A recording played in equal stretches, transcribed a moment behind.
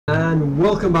And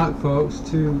welcome back, folks,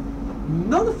 to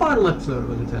not the final episode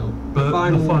of Undertale, but the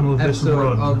final of this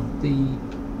run. of the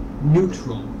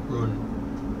neutral run.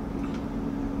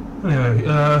 Anyway,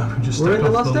 just We're in the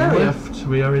off last the area. left.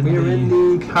 We are in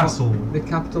the castle. The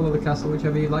capital of the castle,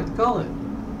 whichever you'd like to call it.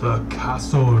 The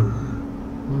castle.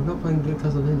 We're not playing the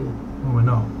castle, are you? Oh, we're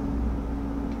not.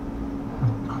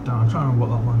 I'm trying to remember what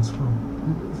that line's from.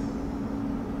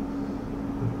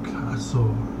 The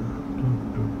castle.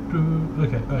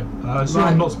 Okay, so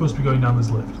I'm not supposed to be going down this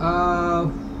lift. I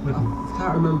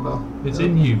can't remember. It's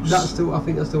in use. I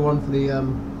think that's the one for the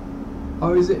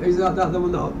Oh, is that the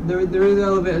one that there is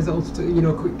elevators that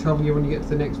will quick travel you when you get to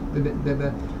the next.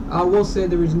 I will say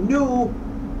there is no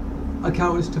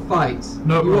encounters to fights.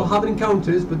 No, you will have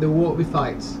encounters, but there won't be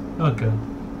fights. Okay.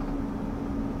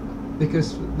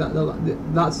 Because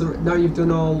that's now you've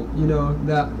done all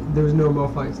that there is no more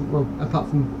fights. Well, apart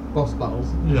from boss battles,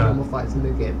 there's no more fights in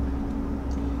the game.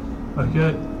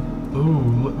 Okay.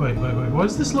 Ooh, wait. Why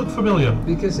does this look familiar?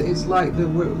 Because it's like the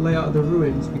layout of the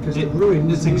ruins. Because the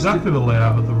ruins. It's exactly the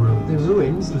layout of the ruins. The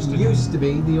ruins used to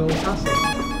be the old castle.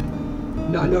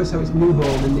 No, I noticed how it's new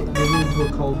home and the ruins were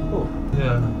called home.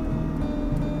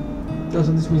 Yeah.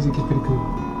 Also, this music is pretty cool.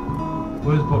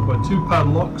 Well, it's blocked by 2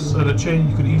 padlocks and a chain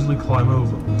you could easily climb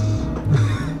over.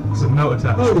 So no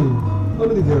attached. Home, I'm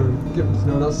in the garden.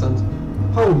 No, that sounds.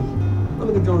 Home, I'm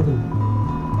in the garden.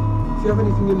 If you have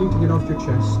anything you need to get off your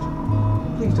chest,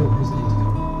 please don't hesitate to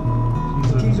come.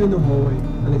 The keys are in the hallway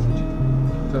and the kitchen.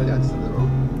 Sorry, that's the wrong.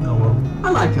 Oh well.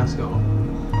 I like Ascot.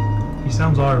 He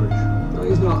sounds Irish. No,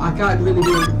 he's not. I can't really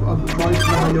do a voice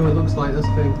that I know it looks like. That's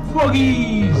the thing.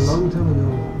 Froggies! A long time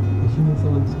ago, the human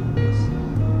fell into this.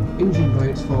 Injured by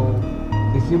its fall,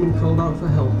 the human called out for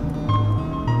help.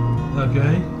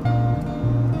 Okay.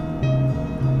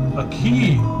 A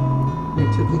key! You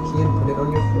took the key and put it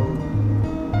on your phone.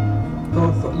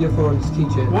 Your phone's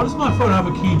keychain. Why does my phone have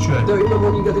a keychain? Don't you remember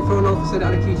when you got the phone off and said it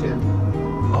had a keychain?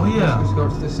 Oh yeah.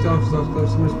 The stuff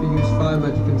must be used fire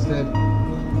magic instead.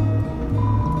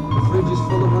 The fridge is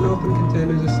full of unopened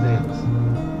containers of snails.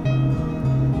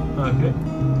 Okay.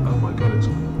 Oh my god, it's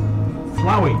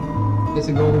flowy. It's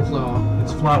a golden flower.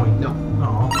 It's flowy. No.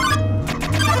 Aww.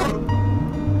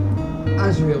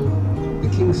 Azrael, the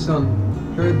king's son,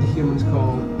 heard the humans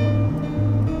call.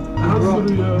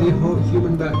 He brought the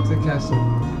human back to the castle.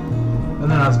 And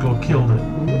then Asgore killed it.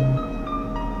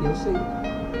 You'll see.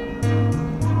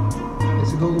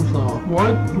 It's a golden flower.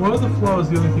 Why are the flowers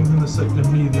the only things in the section?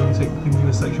 And me the only things in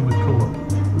the section with colour?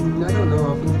 I don't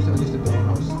know. I think it's just a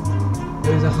dollhouse.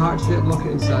 There is a heart-shaped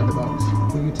locket inside the box.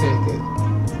 Will you take it?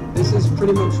 This is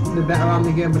pretty much the better arm of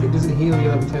the game, but it doesn't heal you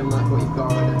every time like what you've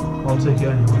got already. I'll take it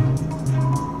anyway.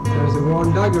 There is a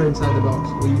worn dagger inside the box.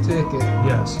 Will you take it?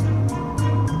 Yes.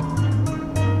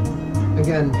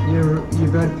 Again, your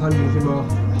red pan gives you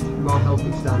more health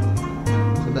each time,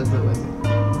 so that's not worth it.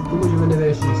 Good with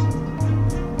renovations.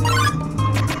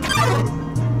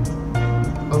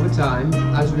 Over time,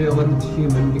 Azrael and the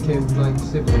human became like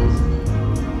siblings.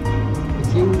 The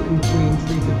king and queen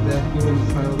treated their human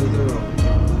child as their own.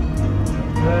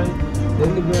 Okay. Then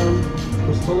the ground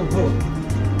was full of hope.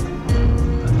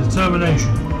 And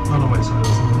determination. Oh no, wait, sorry,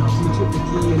 that's something else. You took the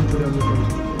key and put it on your front.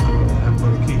 I have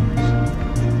both keys.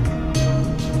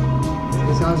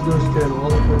 This Asgore's journal, all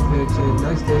the front page saying,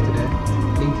 nice day today.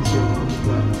 Ink is on the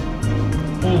flat.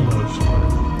 Almost.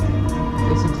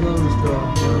 It's a clothes drawer,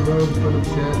 there are robes, button-up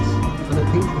shirts, and a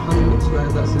pink hanging sweater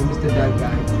that says Mr. Dead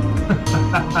Guy.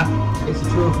 It's a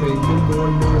trophy, number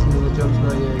 1 nose in the job's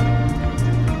 98.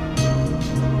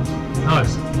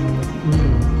 Nice.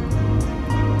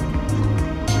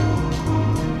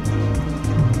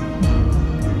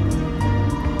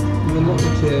 You unlock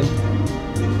the chain.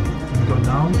 You go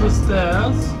down the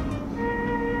stairs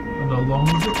and along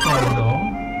the corridor.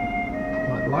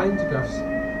 Like lines, graphs.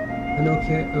 And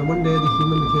one day the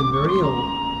human became very ill.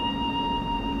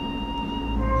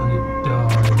 And it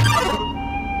died.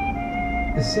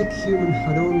 The sick human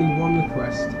had only one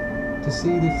request, to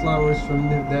see the flowers from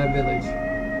their village.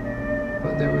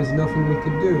 But there was nothing we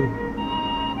could do.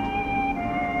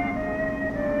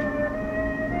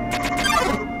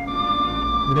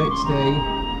 The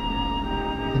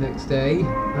next day, I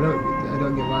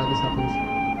don't get why this happens.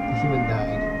 The human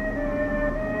died.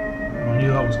 I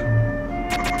knew that was coming.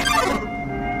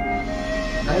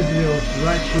 Azrael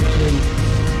right quickly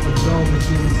absorbed the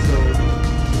human soul.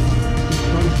 He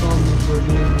transformed into a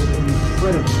being with an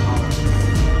incredible power.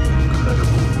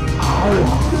 Incredible power!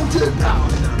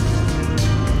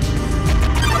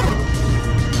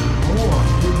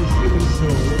 With the human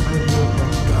soul, Azrael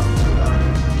crossed out to die.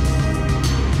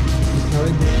 He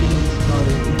carried the human's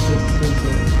body into the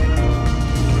sunset.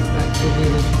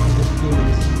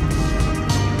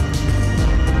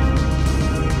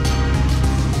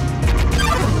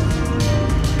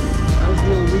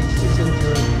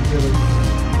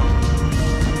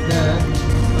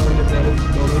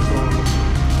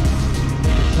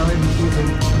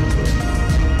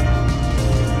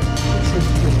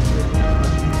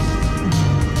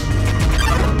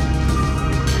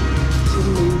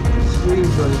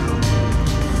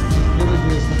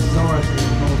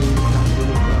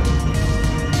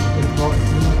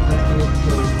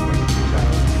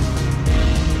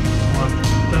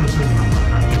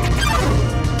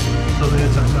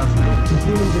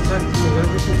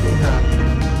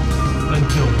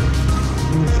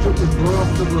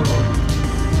 alone,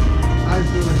 I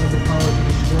feel I have the power to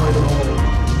destroy them all.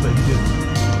 But you didn't.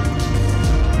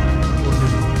 Or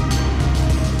did you?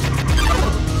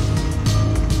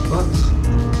 But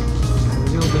I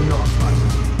will be not fight.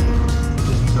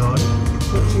 Did you die?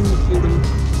 Touching the human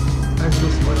as the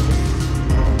smile.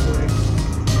 Wrong way.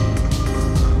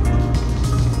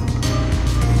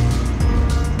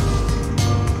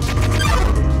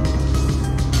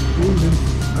 Wounded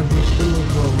as the spindle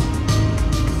glow.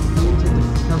 He entered the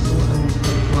castle and the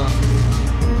flat.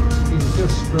 He's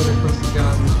just spread across the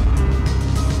garden.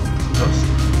 Dust?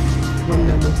 When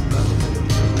they must have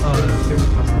Oh, yeah.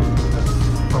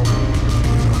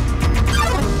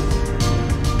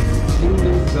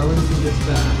 Kingdom fell into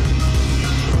despair.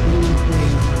 King and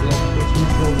queen had lost their two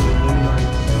children in one night.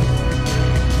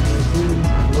 The humans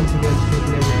had once again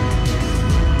taken everything.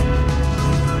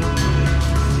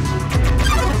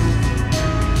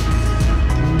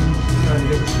 Humans trying to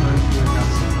get this man to their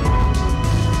castle.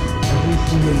 Every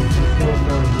human can fall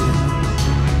down here.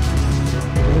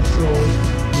 And if so,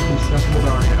 you can shut the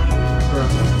barrier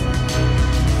forever.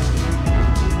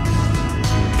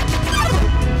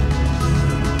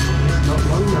 Not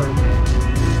long now.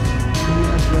 King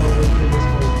Undertale will kill this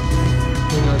hole.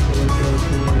 King Undertale will kill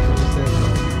King Undertale will save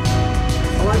it.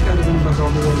 I like how to bring back all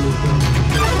the enemies down.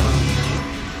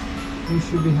 You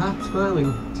should be happy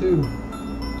smiling, too.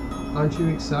 Aren't you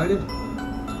excited?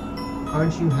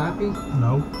 Aren't you happy?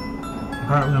 No.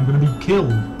 Apparently I'm going to be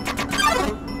killed.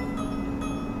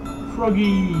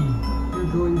 Froggy!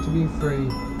 You're going to be free.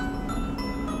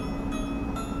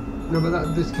 No,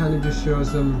 but this kind of just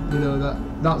shows them, you know,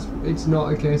 that's it's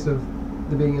not a case of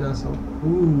the being an asshole.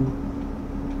 Ooh.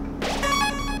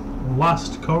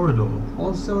 Last corridor.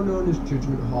 Also known as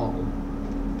Judgment Hall,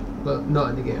 but not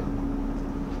in the game.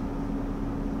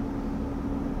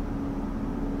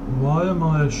 Why am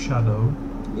I a shadow?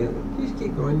 Yeah, just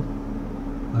keep going.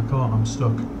 I can't, I'm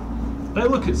stuck. Hey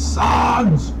look, it's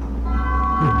Sans!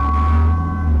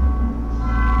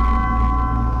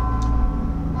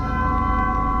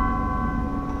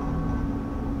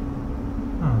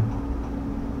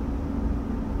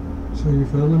 So you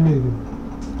finally made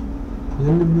it. The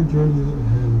end of your journey is at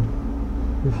hand.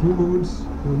 In a few moments,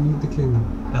 you'll meet the king.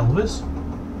 Elvis?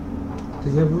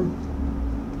 Together,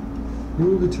 you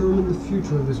will determine the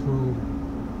future of this world.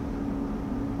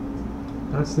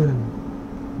 That's then.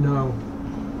 Now,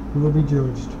 you will be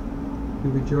judged.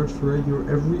 You'll be judged for your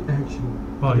every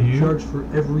action. By You'll be you? judged for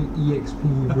every EXP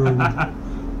you've earned.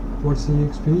 What's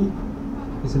EXP?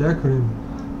 It's an acronym.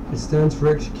 It stands for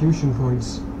execution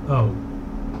points. Oh.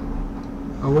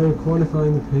 A way of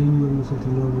quantifying the pain you inflict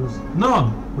on others. None!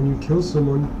 When you kill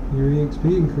someone, your EXP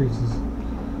increases.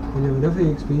 When you have enough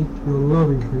EXP, your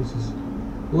love increases.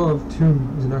 Love, too,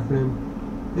 is an acronym.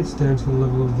 It stands for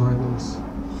level of violence.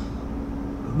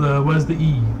 Where's the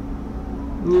E?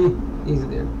 Easy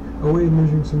there. A way of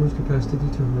measuring someone's capacity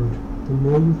to hurt. The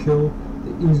more you kill,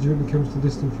 the easier it becomes to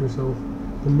distance yourself.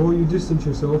 The more you distance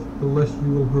yourself, the less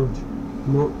you will hurt.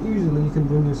 The more easily you can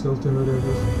bring yourself to hurt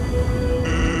others.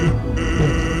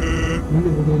 You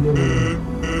never gain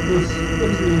anyone. This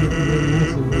doesn't mean that you really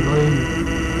listen or mind.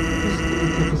 Just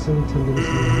take a silly tenderness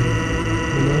in your hand.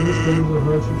 When all the struggles or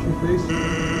hardships you face,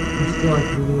 you strive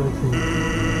to do the right thing.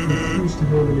 You refuse to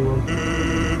hurt anyone.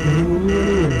 Even when you run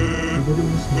away, you did it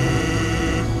with a smile.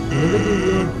 You never gave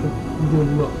love, but you gave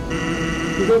love.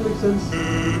 Does that make sense?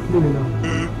 Maybe not.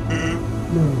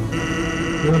 No.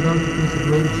 You're about to face the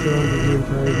greatest challenge of the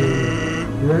entire game.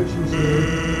 Your actions here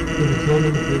will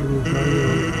determine the fate of the entire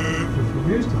world. If you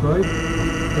refuse to fight,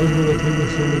 those will attempt to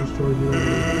someone destroy your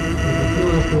enemy. If you kill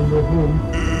after and go home,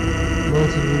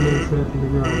 monsters will remain trapped in the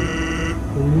ground.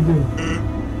 What will you do?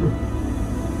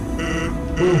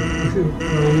 Well,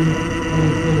 I'm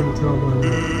feeling the towel by now.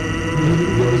 You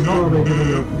didn't get this far by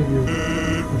giving up, did you?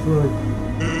 That's right.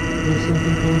 There's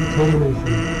something called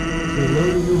determination. So as long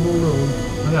as you hold on,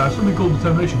 Oh, yeah, it's something called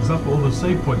determination, because that's what all the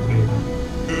save points gave me.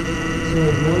 so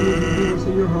as long as you do what's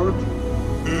in your heart,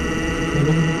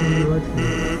 everything will come the right for you.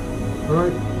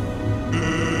 Alright?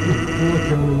 I'll let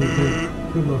you on when you think.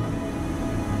 Good luck.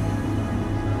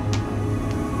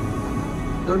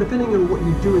 Now depending on what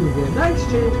you do in the game, that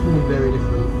exchange can be very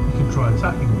different. You can try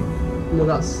attacking me. No,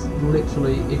 that's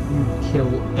literally if you kill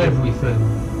Everything.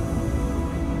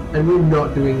 And we're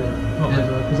not doing that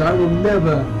ever, because I will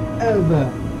never,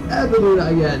 ever do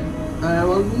that again. And I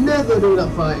will never do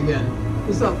that fight again.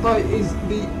 Because that fight is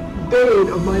the bane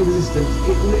of my existence.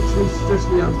 It literally stressed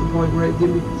me out to the point where it gave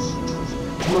me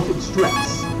traumatic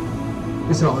stress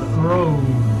disorder. Bro.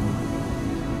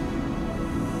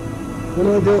 When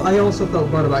I also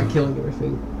felt bad about killing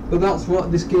everything. But that's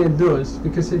what this game does,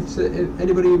 because if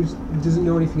anybody who doesn't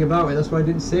know anything about it, that's why I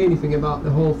didn't say anything about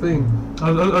the whole thing.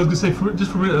 I was going to say,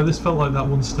 just for a minute, this felt like that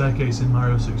one staircase in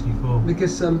Mario 64.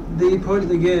 Because the point of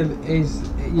the game is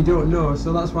you don't know,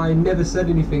 so that's why I never said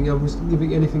anything. I was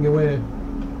giving anything away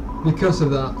because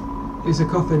of that. It's a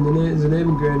coffin, there's a name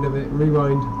engraved of it.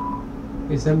 Rewind.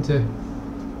 It's empty.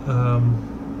 The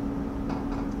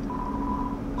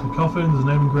coffin, there's a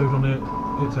name engraved on it.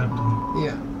 It's empty.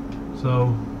 Yeah.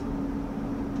 So.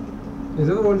 There's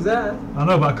other ones there. I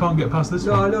know, but I can't get past this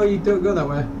one. No, I know you don't go that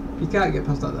way. You can't get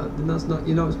past that. Then that's not.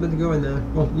 You're not meant to go in there.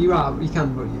 Well, you are. You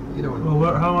can, but you know what.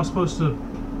 Well, how am I supposed to?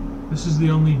 This is the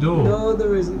only door. No,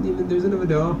 there isn't. Even there's another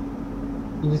door.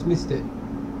 You just missed it.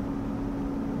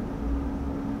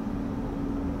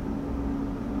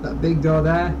 That big door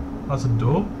there. That's a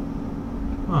door.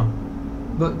 Oh.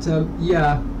 But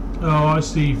yeah. Oh, I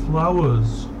see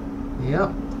flowers.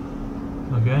 Yep.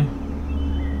 Okay.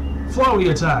 Flowery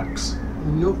attacks.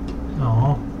 Nope.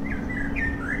 Oh.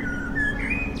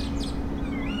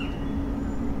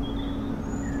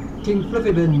 King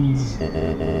Fluffy Bins. Oh,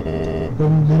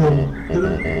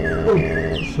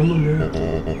 someone there.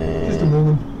 Just a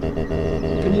moment.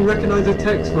 Can you recognise the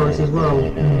text for us as well?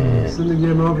 It's in the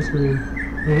game over screen.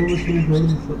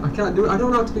 I can't do it. I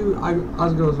don't know how to do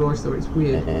Asgard's voice though. It's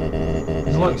weird.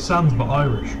 It's like Sans but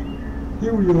Irish.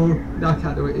 Here we are. No, I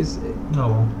can't do it. It's.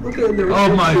 No. Look at him there.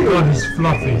 Oh my God, he's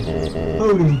fluffy.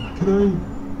 Holy, can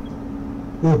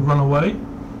I? Oh, run away.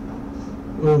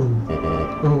 Oh.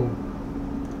 Oh.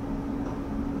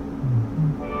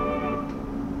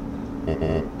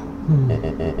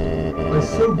 I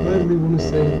so badly want to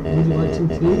say, would you like some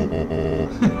tea?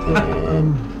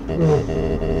 But, well,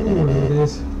 you know what it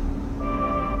is.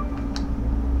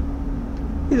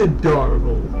 He's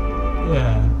adorable.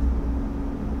 Yeah.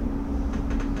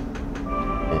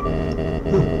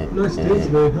 Nice day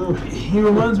today, huh? He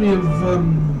reminds me of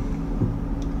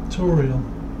Toriel.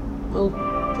 Well,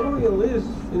 Toriel is,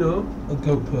 you know, A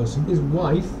goat person. his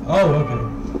wife. Oh, okay.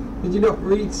 Did you not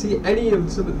see any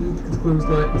of some of the clues,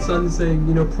 like the son saying,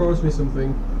 you know, pros me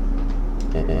something?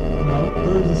 No.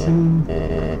 Birds are singing,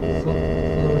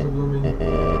 flowers are blooming.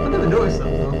 I never noticed that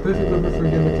before. Perfect number for a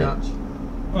game of catch.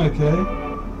 Okay.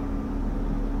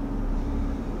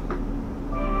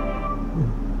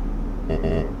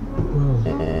 Well,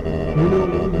 we know what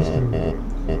we must do.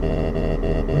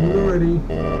 When you're ready,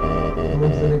 on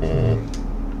to the next one.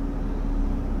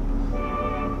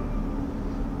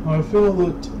 I feel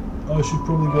that I should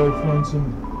probably go find some.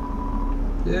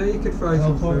 Yeah, you could find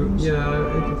some fruit. items?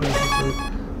 Yeah, you could find some fruit.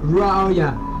 Right, oh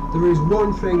yeah, there is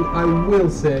one thing I will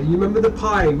say. You remember the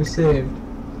pie we saved?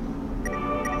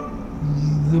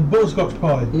 The butterscotch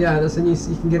pie. Yeah, that's and you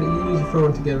can get it. You use your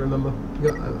phone to get it. Remember? You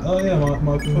got, Oh yeah,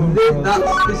 my phone.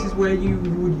 this is where you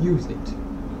would use it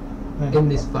in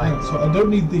this fight. So I don't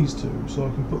need these two, so I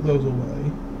can put those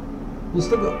away. You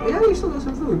still got you still got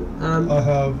some food. I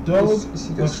have dog,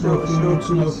 you got extra food,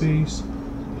 snow piece,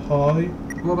 pie,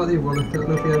 What about the other one? I don't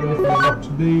know if you have anything. box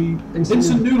B,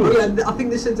 instant noodles. Oh, yeah, I think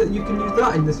they said that you can use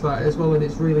that in this fight as well, and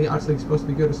it's really actually supposed to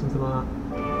be good or something like that.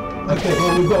 Okay,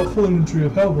 well we've got a full inventory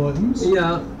of health items.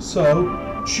 Yeah. So,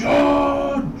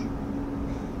 charge!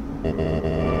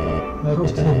 Oh,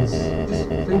 tense. Just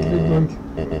think of it like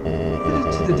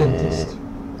to the dentist.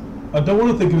 I don't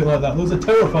want to think of it like that. Those are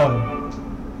terrifying.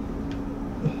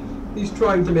 He's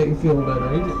trying to make me feel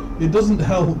better. It doesn't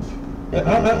help.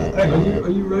 Hang on. Are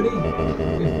you ready?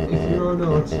 If you're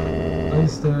not, I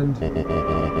stand.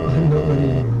 I'm not ready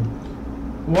anymore.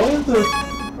 Why are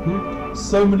there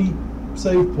so many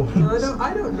save points?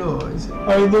 I don't know.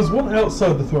 I mean, there's one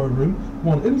outside the throne room,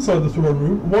 one inside the throne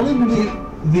room, one in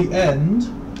the end.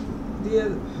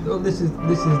 This is the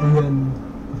end,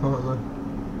 apparently.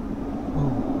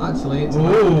 Oh, actually,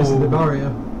 this is the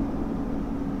barrier.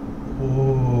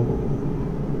 Oh.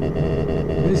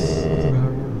 This is the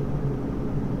barrier.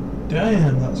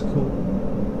 Damn, that's cool.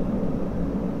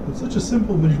 It's such a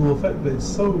simple visual effect, but it's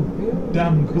so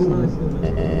damn cool. Nice, isn't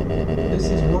it? This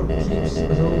is what keeps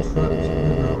us all trapped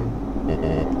underground.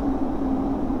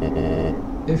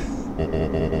 If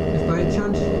by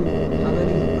chance you have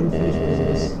any unfinished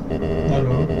business,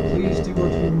 please do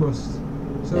what you must.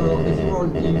 So if you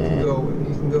want, you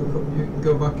can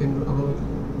go back and have a look,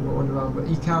 wander around, but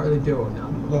you can't really do it now. I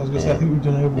was gonna say, I think we've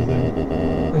done everything.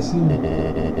 I see.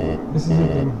 This is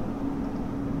it then.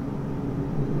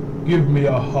 Give me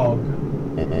a hug.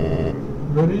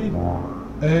 Ready?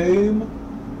 Aim.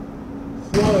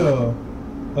 Fire.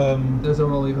 There's a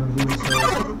roll even view, so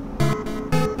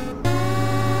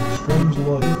Strange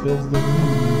light fills the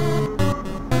room.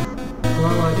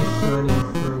 light is shining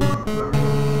through.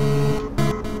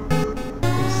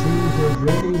 It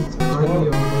journey's finally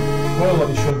over. Twilight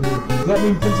is showing me. Does that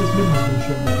mean Princess Minnie's going to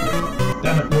show me?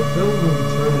 Damn it. You're filled with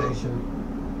determination.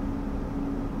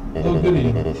 Oh goody.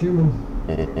 Human.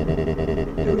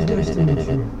 Your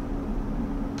destination.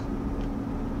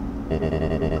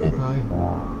 Goodbye.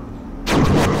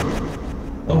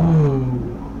 Oh.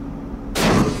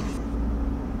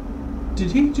 Did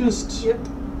he just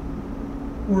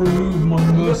remove my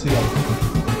mercy out? You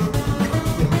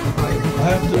have to fight. I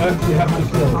actually have to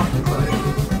kill. You have to fight.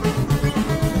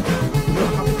 You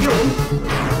don't have to kill him. You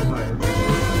have to fight him.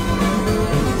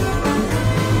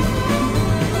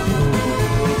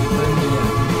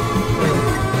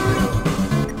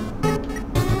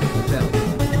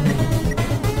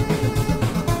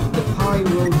 The pie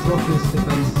will drop his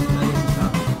defense and his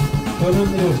attack.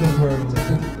 Permanently or temporarily? I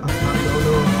don't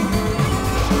know.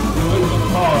 You wait the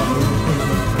car.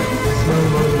 It's no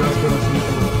longer Asgard's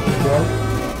usual. What?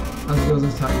 Asgard's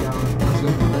attack down.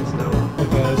 Asgard's defense down.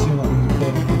 Okay, I assume that means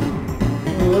permanently.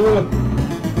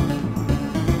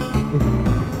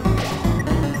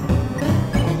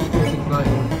 I'm just going to keep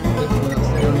fighting. Literally, that's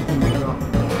the only thing we've got.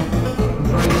 I'm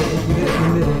trying to, if you get it from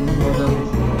mid, you more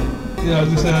damage. Yeah, I was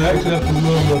just saying, I actually have to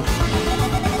learn the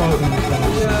fighting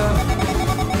mechanics. Yeah.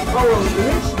 Oh, well, the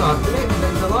next fight,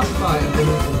 the last fight of the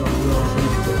next one was really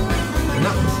sensitive. And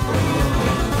that was fun.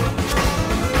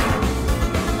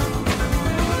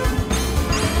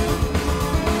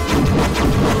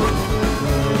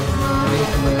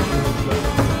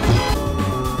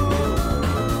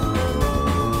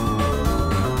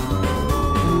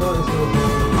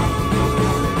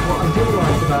 What I do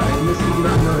like about it, and this is you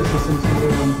might notice this in some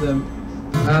other ones,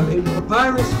 in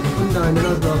Papyrus Undyne and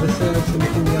Asgard, they say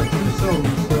something, they have two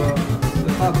songs. So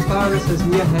the Papyrus has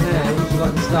Nya Hene, which is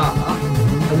like the start,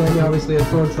 and then obviously a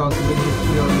third trial, which is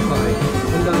the fight.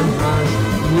 Undyne has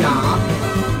Nya,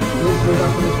 which goes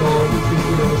up on the chord, which is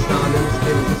the start, and then it's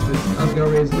game sisters.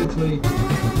 Asgard is literally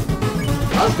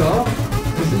Asgard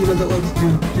is the unit that looks do,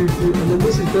 and then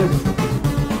this is Baby.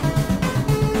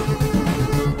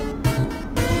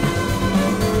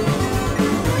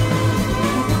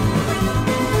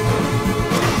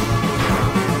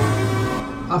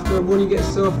 After when you get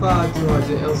so far towards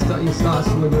it, you start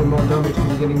slowly doing more damage because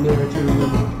you're getting nearer to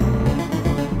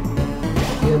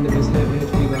the end of his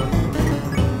HP bar.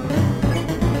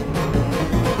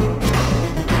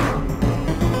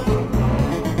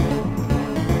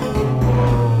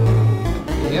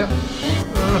 Yep.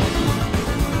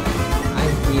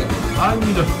 I'm here. I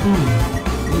need a food.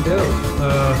 You do?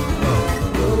 Oh.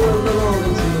 They're all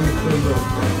into the food up.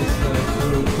 It's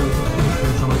really cool.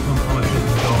 Depends on how much you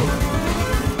can go.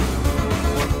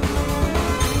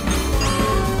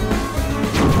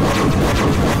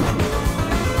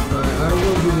 I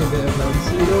will give you a bit of that.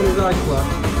 So you know what is Icla?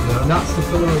 Yeah. That's the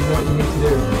colour of what you need to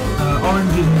do.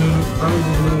 Orange is new. Orange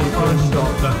is blue, orange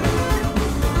stop.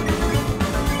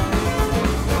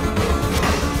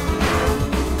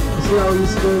 You see how he's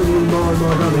slowly doing more and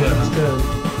more damage each turn?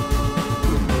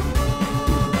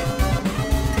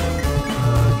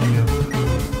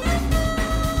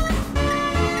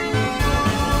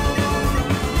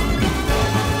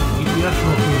 Eat the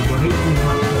actual food, but hate food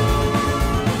much more.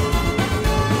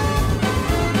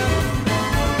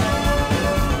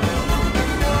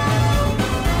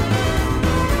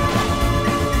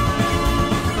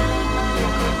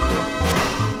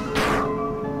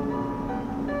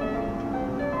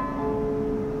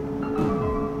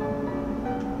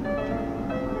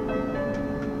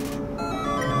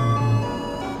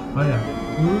 Oh yeah.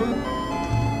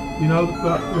 You know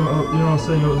that I was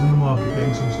saying I was in the market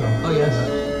getting some stuff. Oh yes.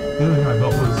 The other thing I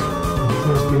got was the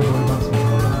first Game Boy Advance one I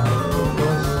had.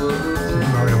 Super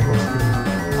Mario Bros. 3.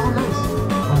 Oh nice.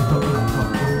 On top of that,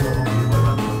 Game Boy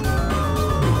Advance.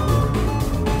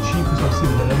 The cheapest I've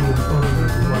seen that any of the phone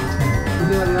was like 10.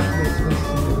 You know, you have to be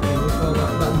expensive. Well,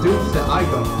 that Doom set I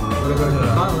got, when I got it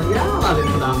for fun, like, yeah, I'll have it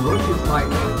for that much. It's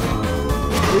like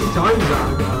 3 times that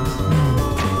I got.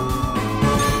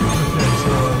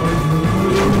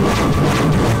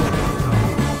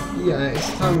 Yeah, it's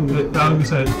time to Like I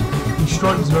said, he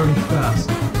strikes very fast.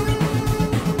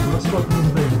 Let's start from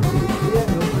the beginning. Yeah,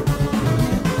 no,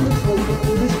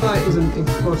 this fight isn't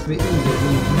supposed to be easy. I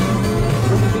mean,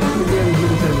 when you beat the game, you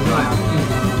can right, I'm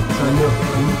easy. So I know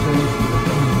I'm trying to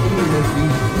be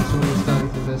easy for someone starting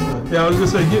for the first time. Yeah, I was going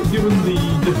to say, given the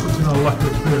difference in our lack of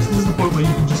experience, this is the point where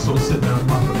you can just sort of sit there and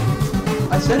laugh at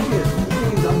them. I said to you, the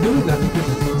thing is, I'm doing that because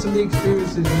some of the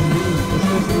experiences you need,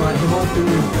 especially like the whole thing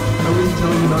with, I was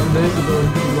telling you about the Merciful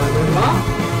and people like, what?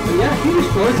 But yeah, he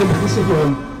destroys the Merciful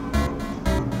one.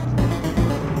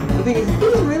 The thing is, he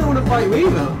doesn't really want to fight you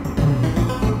either.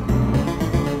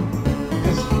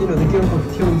 Because you know, the guilt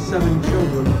of killing 7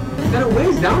 children. Then it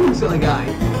weighs down this little guy.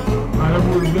 I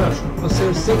never would have guessed. Or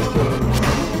so 6 children.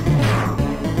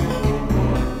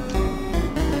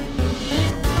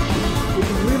 Which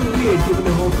is really weird given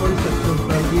the whole concept of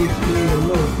EXP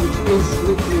and love, which is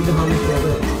literally the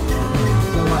Undertale is.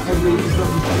 So like it's not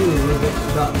just feeling, is it?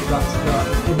 That's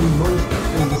every monster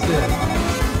is the same.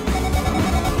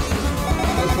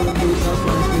 That's what this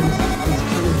game is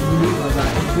kind of unique like that.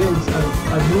 It builds a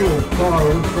rule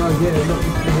for a game, not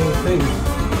just the whole thing.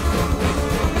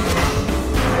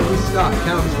 Every start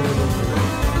counts for something.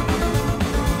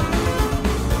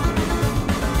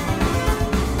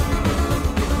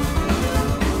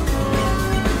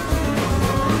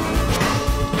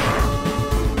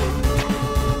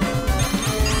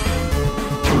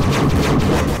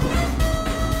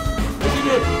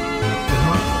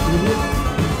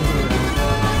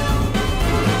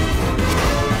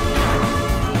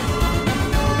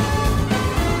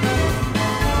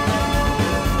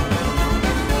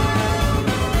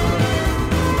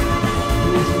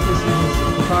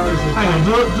 Hang on,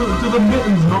 do the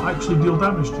mittens not actually deal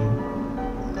damage to you?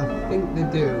 I think they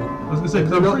do. I was going to say, because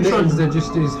they're I'm not pretty sure... mittens, they're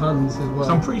just his hands as well.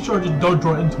 So I'm pretty sure I just dodged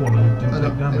right into one and it didn't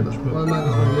take damage. But... Well, might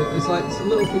as well. It's like some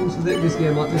little things with this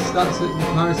game, like the stats that the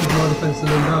Pirates have more defense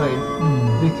than a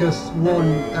 9. Because one,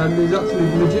 and there's actually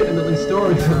legitimately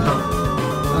story for that.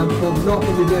 Well, not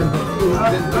in the game,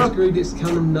 but in the greed it's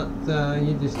canon that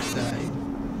you just died.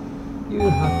 You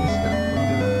have to stop from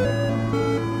doing that.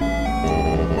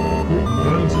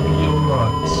 Going to be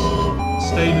alright.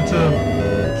 Stay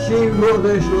determined. Cute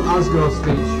motivational Asgore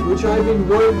speech, which I've been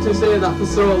wanting to say that for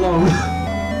so long.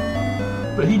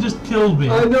 But he just killed me.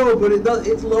 I know, but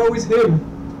it's always him.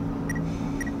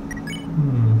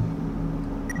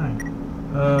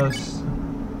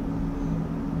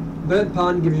 Burnt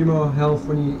Pan gives you more health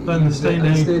when you use it,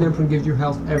 and Stained Apron gives you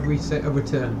health every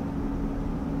turn.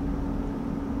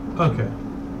 Okay.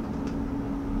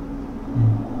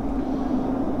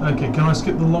 Okay, can I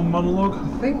skip the long monologue?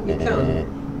 I think you can.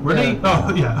 Ready? Yeah. Oh,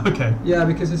 yeah, okay. Yeah,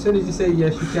 because as soon as you say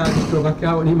yes, you can't just go back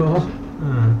out anymore.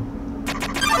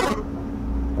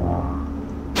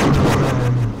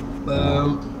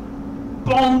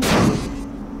 Bonk!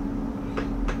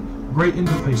 Great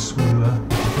interface screw there. I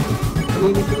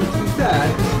mean, if it was too fair,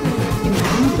 you can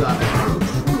do that.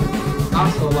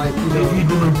 Also, like, you know... He'd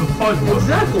remove the fight button.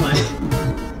 Exactly!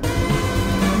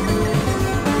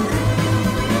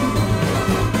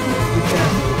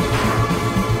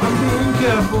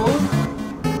 Careful.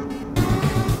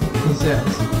 He says.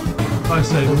 I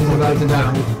say he's about to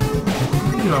die.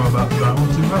 You know I'm about to die, I'm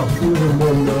too well. You were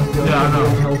one though. Yeah, I know.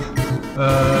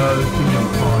 Give me a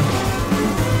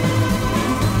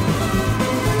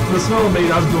 5. The smell of me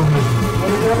has gone miserable.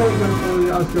 Well, the other one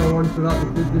I was going on for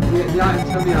that, the item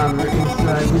heavy armor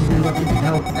is gives you weapon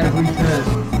health every turn.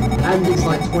 And it's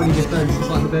like 20 defense, it's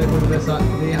like one of the best armor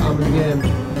in the game.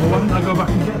 Well, why didn't I go back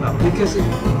and get that? Because it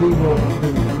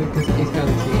because it is kind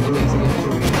of cheap, it makes it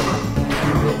easier.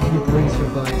 You breeze for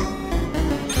fights.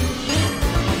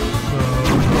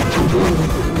 So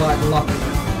like lock it.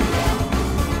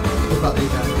 What about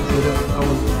these guys? I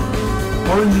want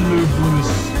orange is blue, blue is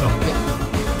stuff. Yeah.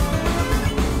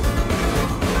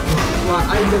 Like,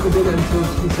 I'd never did it until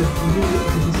she said,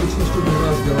 because she said she stood with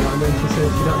Asgore, and then she said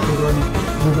she'd actually run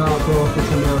without both the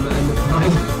Temi armor and the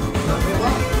Prime. Like, wait,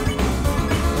 what?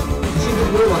 She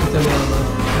didn't know like the Temi armor,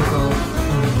 that's all.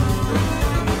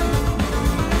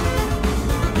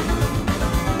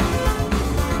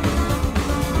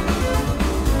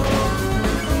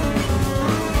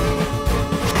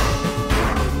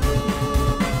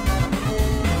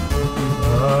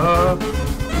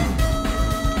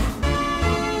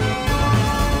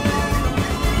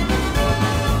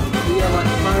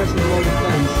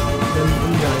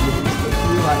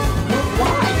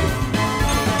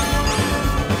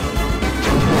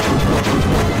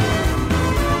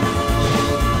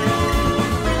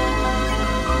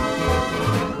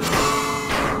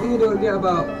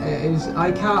 About it is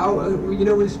I can't, you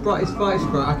know, with his fight sprite,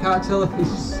 I can't tell if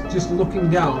he's just looking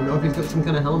down or if he's got some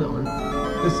kind of helmet on.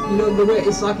 Because you know the way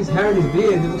it's like his hair and his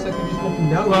beard, it looks like he's just looking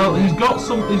down. Well, he's got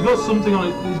something on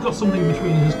it. He's got something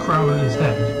between his crown and his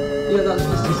head. Yeah, that's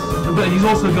just his. But he's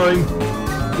also going.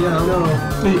 Yeah, I know.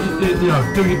 You know,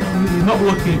 he's not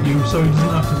looking at you, so he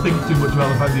doesn't have to think too much about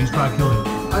the fact that he's trying to kill you.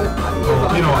 I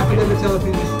can never tell if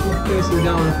he's just facing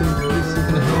down or if he's some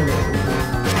kind of helmet or something.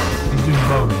 He's doing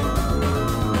both.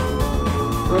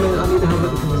 I mean, I need to have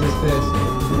it because of his face.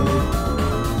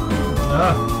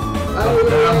 Ah. That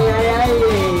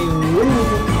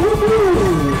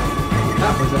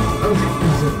was a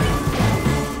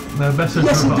They're better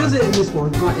Yes, he survive. does it in this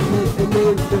one. Right, and they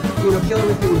you know, kill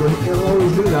everything run, he'll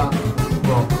always do that.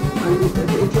 Well, And if kill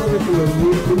everything run, the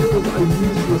rules are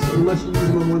useless unless you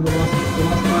use them on one of the last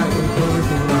fight and kill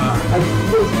everything run. And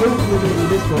what's more cool in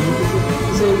this one, because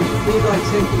you say, they'd like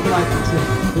take you like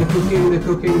the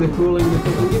cooking, the cooling,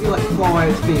 they'll give you like 4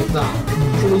 HP of that.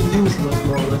 So they're useless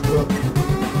more or less, but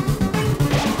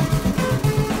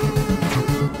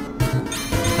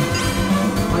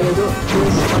I don't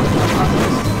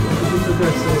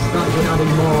progress, so start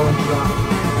adding more onto that.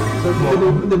 So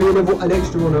there'll be an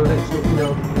extra one or an extra, you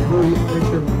know,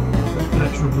 an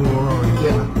extra blue or orange.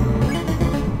 Yeah.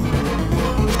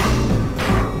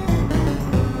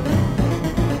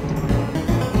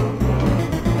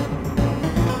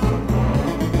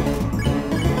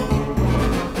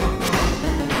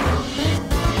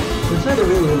 I'm trying to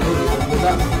really enjoy it, but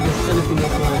that's just anything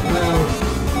that's like, well.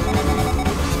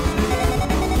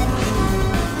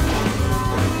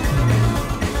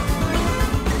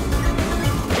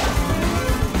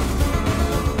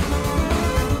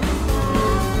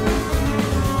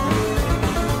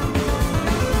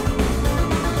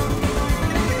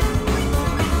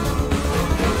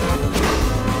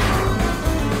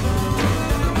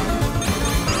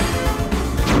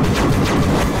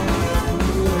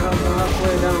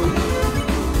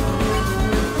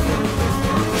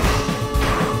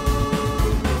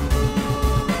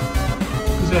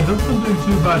 Yeah, it doesn't do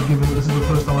too bad given that this is the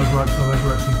first time I've ever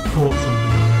actually fought something.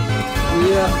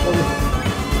 Yeah,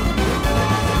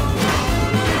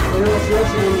 you know, it's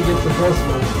actually when you get to boss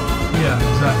mode. Yeah,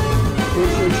 exactly.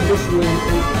 Which are traditionally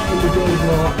in the game of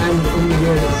law and in the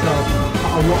game itself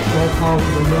a lot more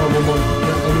powerful than normal ones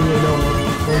than any normal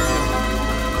ones.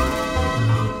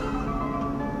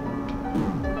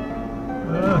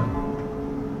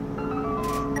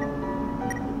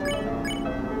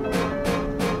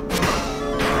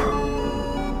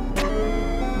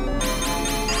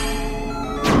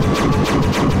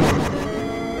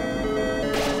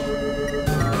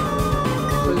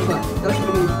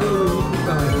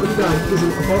 Isn't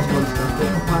a boss monster, but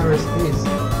Papyrus is.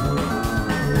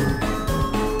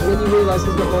 And then you realise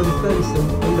he's got more defense than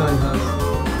Undyne has.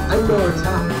 And more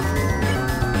attack.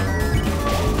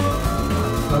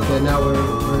 Okay, now we're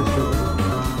struggling.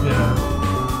 Yeah.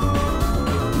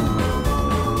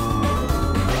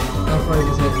 How far is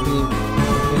his HP?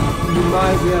 You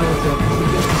might be able to, if you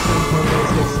get to some point where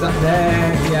it's like stuck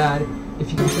there, yeah. If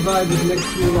you can survive with the next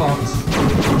 2 rocks,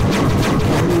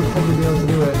 then you'll probably be able to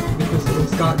do it, because it'll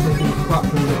start taking crap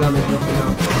from the damage knocking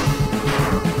out.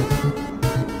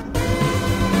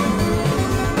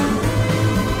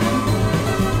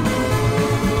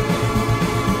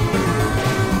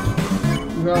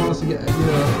 You gotta also get, you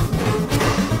know...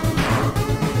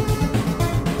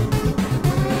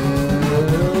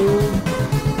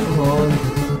 Come on.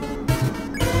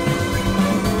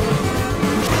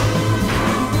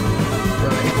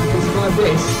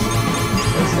 This.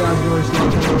 Let's see how yours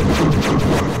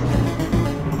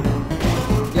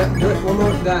yeah, do it. One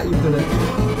more of that, you've done it.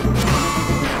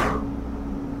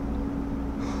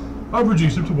 I've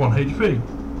reduced him to 1 HP.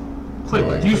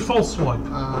 Click, use false swipe.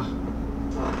 Ah.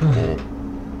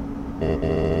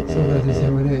 So that is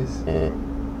how it is.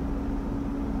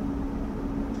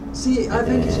 See, I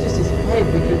think it's just his head,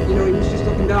 because, you know, he was just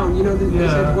looking down, you know, his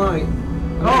head right.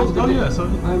 Oh yeah, so...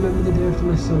 I remember the day after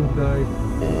my son died.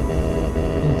 On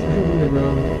the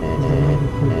ground was the way we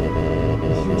could.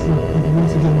 The future would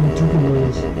once again be taken by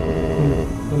us.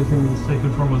 By the humans.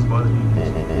 Taken from us by the humans.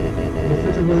 The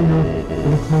fitter render in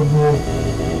a cold war.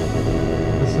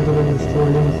 The settler will destroy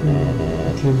everything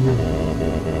that came here.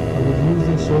 I would use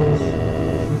their souls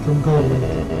to become godlike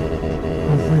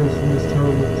and free us from this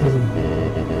terrible prison.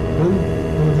 Then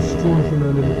I will destroy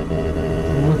humanity.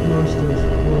 And let masters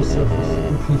will surface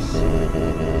in peace.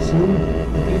 Soon,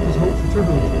 the people's hopes were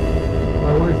tribute.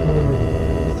 My wife, however,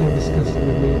 became disgusted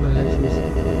with me and my actions.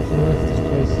 She left this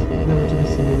place, never to be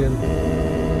seen again.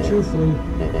 Truthfully,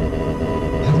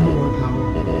 I don't want power.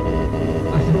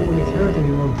 I don't want to hurt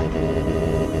anyone.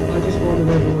 I just wanted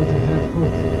everyone to have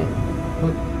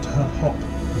hope.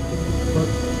 But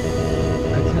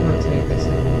I cannot take this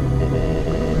anymore.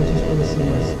 I just want to see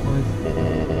my wife.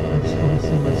 I just want to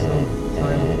see my son,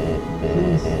 child.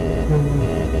 Please, no one.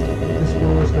 This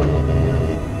war is no longer enough.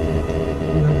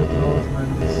 You have the power to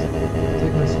end this.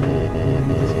 Take my soul and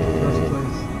leave this in the first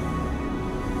place.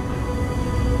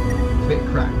 It's a bit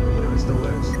cracked, but you know, it still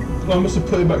works. Well, I must have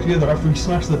put it back together after he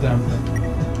smashed the damn thing.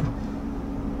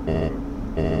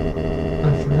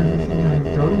 And for everything I have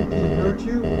done to hurt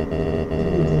you, you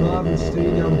would rather stay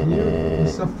down here and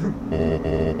suffer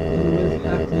and live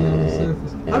happily on the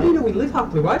surface. How do you know we live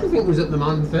happily. Why do you think we was at the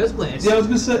man in the first place? Yeah, I was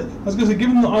gonna say,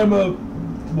 given that I'm a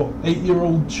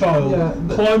 8-year-old child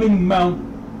climbing Mount,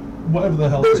 whatever the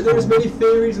hell. There's many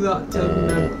theories that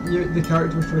the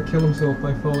character was trying to kill himself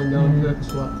by falling down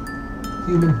purposely.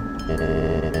 Human,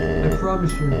 I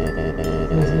promise you,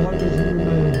 as long as you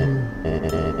know,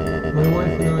 my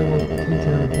wife and I will take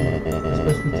care of you,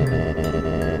 especially Ted.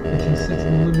 I can sit in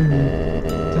the living room,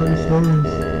 tell you stories,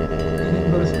 eating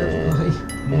butterscotch pie.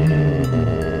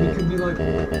 We could be like a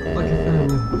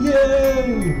family. Yay!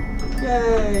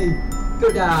 Yay! Go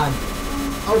Dad!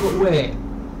 Oh, but wait.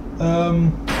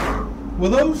 Were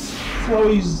those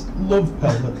Chloe's love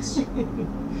pellets?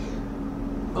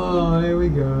 Oh, here we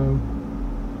go.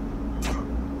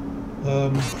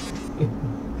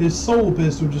 His soul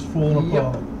appears to have just fallen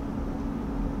apart.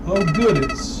 Oh, good,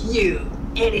 it's... You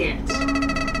idiot!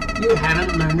 You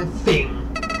haven't learned a thing.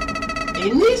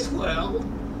 In this world,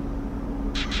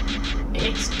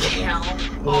 it's kill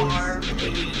or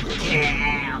be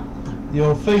killed.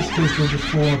 Your face appears to have just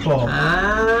fallen apart.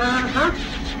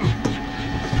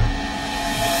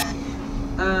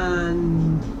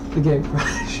 And the game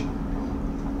crash.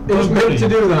 It's meant to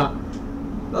do that.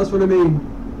 That's what I mean.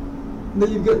 No,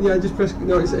 you've got just press.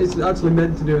 No, it's actually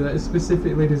meant to do that. It's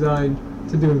specifically designed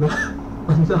to do that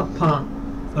on that part.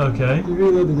 Okay. You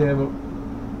reload the game up.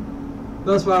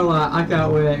 That's why I'm like, I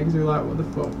can't wait, because you're like, what the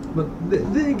fuck? But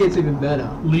then it gets even better.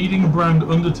 Leading brand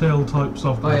Undertale type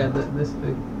software. Oh yeah, this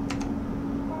thing.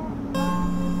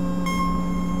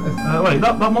 Wait,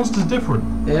 that monster's different.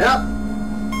 Yep.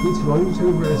 It's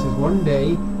 1-2 versus one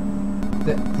day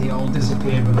that they all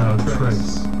disappeared without a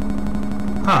trace.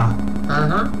 Huh.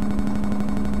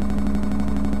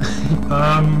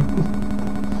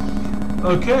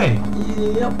 Okay.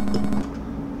 Yep.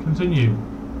 Continue.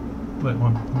 Wait,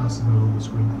 that's in the middle of the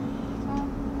screen.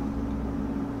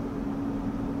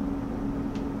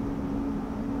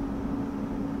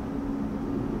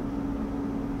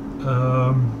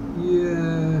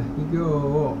 Yeah, you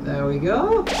go. There we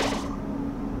go.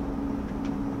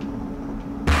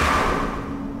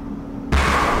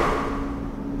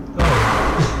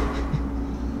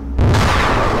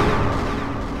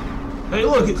 Hey,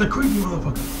 look, it's a creepy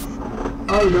motherfucker.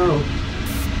 Oh no.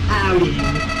 Howdy.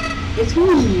 It's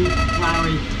me,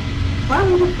 Flowey.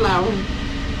 Flowey the Flower.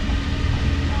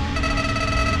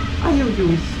 I owe you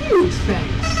a huge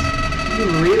thanks. You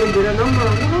really did a number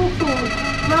on an awful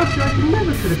Rouser I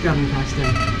never could have gotten past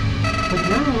him. But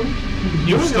now...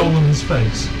 You've stolen his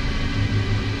face.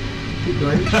 Keep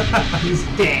going. He's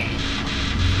dead.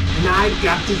 And I've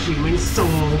got the human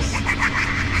souls.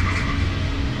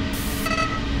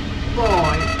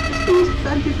 Boy, it's been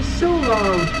empty for so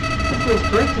long. It feels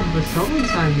great to have a shovel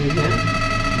inside me again.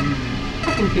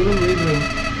 I can feel him wriggling.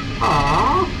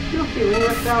 Aww, you're feeling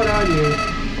left out, aren't you?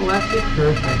 Well, that's just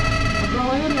perfect. After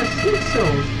all, I only have 6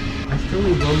 souls. I still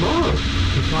need one more.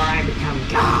 Before I become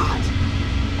God.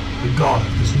 The god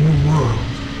of this new world.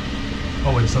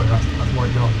 Oh wait, sorry, that's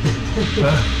White God.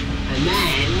 And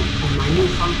then, with my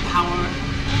newfound power,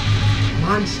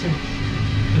 monsters.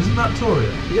 Isn't that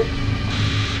Toria? Yep.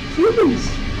 Humans.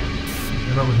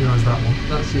 I don't recognize that one.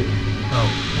 That's you. Oh.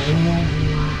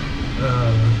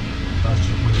 That's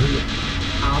just weird.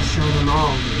 I'll show them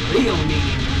all the real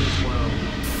meaning of this world.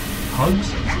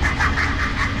 Hugs?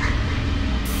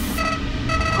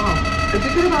 Oh, and the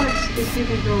good about it is you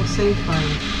can go save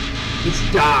file. It's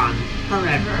gone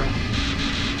forever.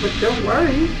 But don't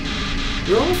worry,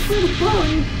 your old friend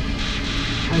Chloe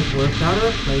has worked out a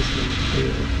replacement for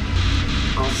you.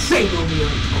 I'll save over your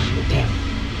total death.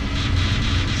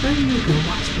 So you can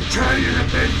watch the Turn your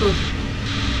adventures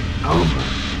over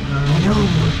and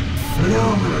over and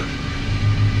over.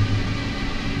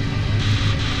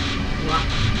 What?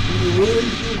 You really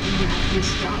think you can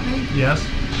stop me? Yes.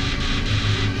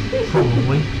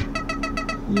 Probably.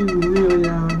 You really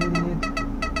are an idiot.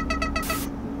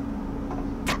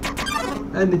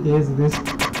 And here's this.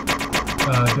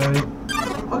 Okay.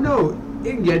 Oh no,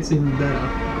 it gets even better.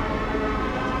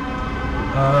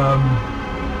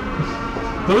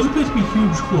 Those appear to be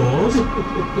huge claws.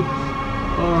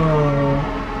 Oh.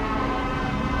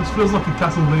 This feels like a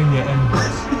Castlevania end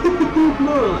boss.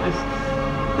 More or less.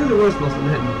 They're the worst boss in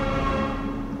the head.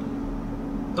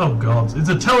 Oh god, it's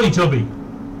a Teletubby!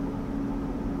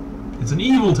 It's an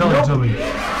evil Teletubby!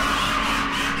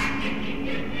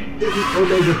 It is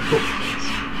Omega Footprints.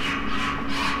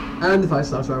 And the 5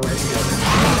 stars right away together.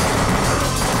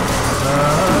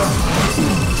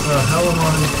 Hell am I?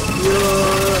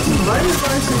 My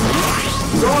advice is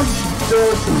dodge,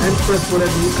 dodge, and press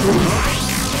whatever you see.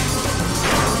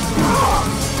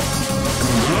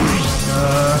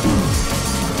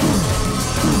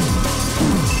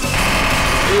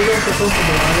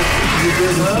 possible. You're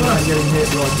doing this without getting hit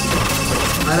once.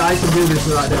 And I can do this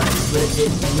without dying, but it's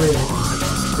really hard.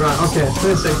 Right, okay,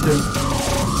 first section.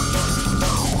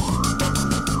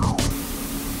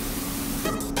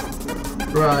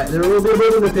 Right, there will be a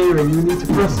button appearing, you need to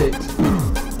press it.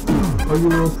 Or you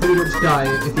will pretty much die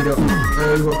if you don't,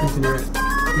 you won't continue it.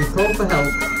 You call for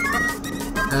help.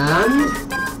 And...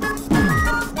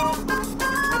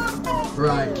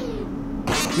 Right.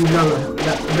 You know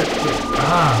that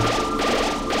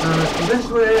the best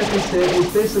way I can say it is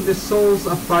basically the souls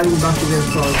are fighting back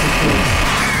against all the souls.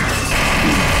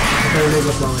 Very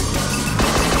mega flying.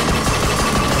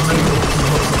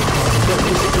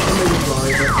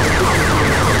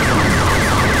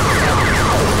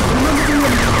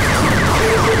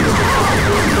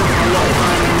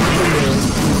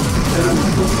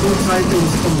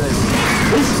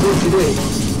 This is what she did.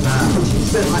 And she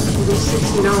spent like I think it was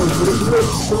 16 hours, but it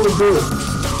looked so good.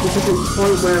 Because it's the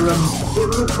point where it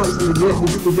looks like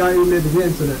something the guy who made the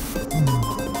games on it.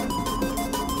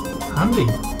 Handy.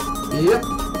 Yep.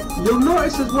 You'll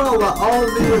notice as well that all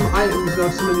the items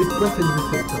are some of the weapons we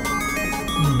picked up.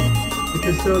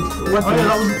 Because those weapons... Oh yeah,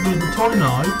 that was the toy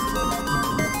knife.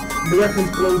 The weapons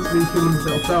belong to the humans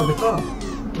that fell before.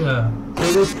 Yeah.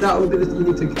 So that would be the... You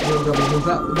need to get rid of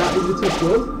that is the tough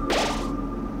glove.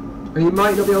 And you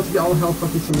might not be able to get all health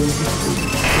back in some of these.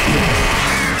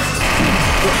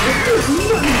 But you're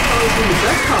not even found the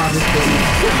best part of this thing.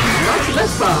 Yeah, that's the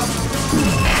best part.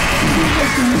 You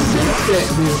get some save state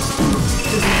abuse.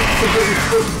 Because you just completely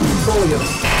full folio.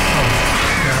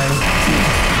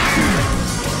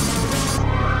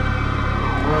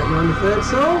 Alright, you're on the third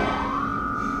soul.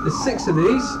 There's 6 of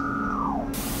these.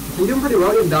 So you're doing pretty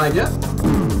well, you haven't died yet.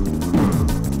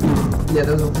 Yeah,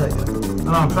 those will take it. And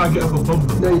I'm trying to get up above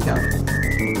them. No, you can't.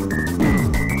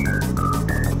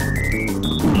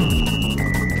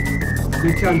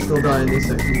 You can still die in this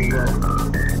section as well.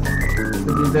 So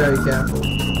be very careful.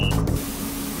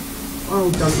 Oh,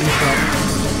 don't yourself.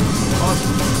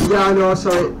 Yeah, I know,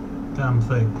 sorry. Damn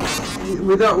thing.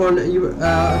 With that one, you want to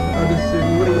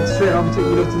get straight over to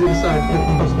you have to do the side as quick as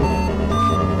possible.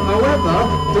 However,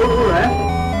 don't worry.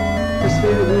 Just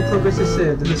feel that your progress is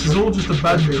saved. This is all just a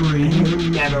bad dream. You're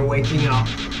never waking up.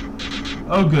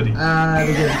 Oh goody. The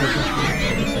game's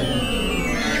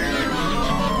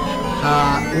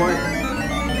what?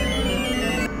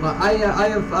 Like I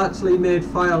have actually made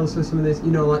files for some of this,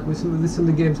 you know, like with some of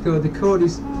the game's code. The code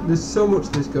is, there's so much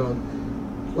to this code.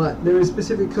 Like there is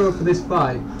specific code for this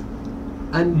fight,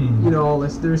 and you know all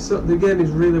this. The game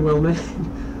is really well made.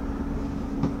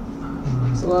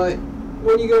 So like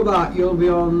when you go back, you'll be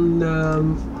on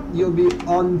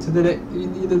to the next. You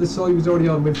know the soul you was already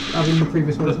on with having the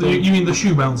previous one. You mean the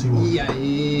shoe bouncy one? Yeah.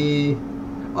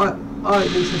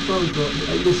 It makes a phone, but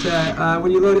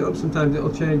when you load it up, sometimes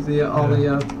it'll change the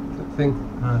thing.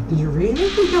 Did you really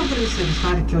think I'm going to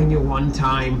satisfied to killing you one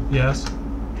time? Yes.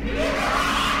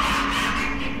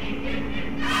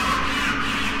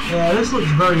 Yeah, this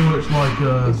looks very much like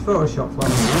it's Photoshop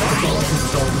file.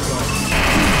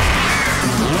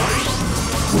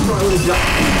 It's not really jacked.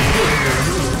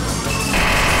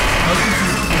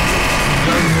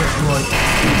 Very much like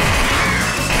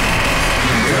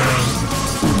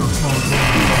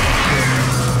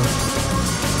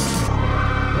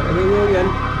again.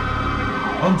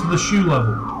 Onto the shoe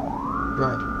level.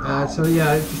 Right. So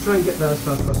yeah, just try and get there as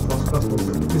fast as possible.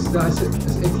 Because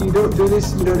if you don't do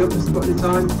this, you don't press the button in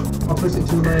time, or press it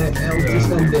too late, it'll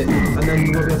just end it, and then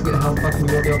you won't be able to get health back, and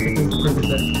you won't be able to progress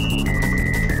it.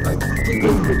 Right. Keep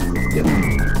going. Yep.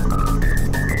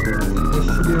 This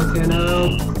should be okay now.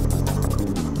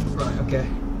 Right. Okay.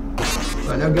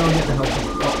 Right, now go and get the health back.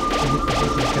 Oh, as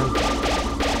you can.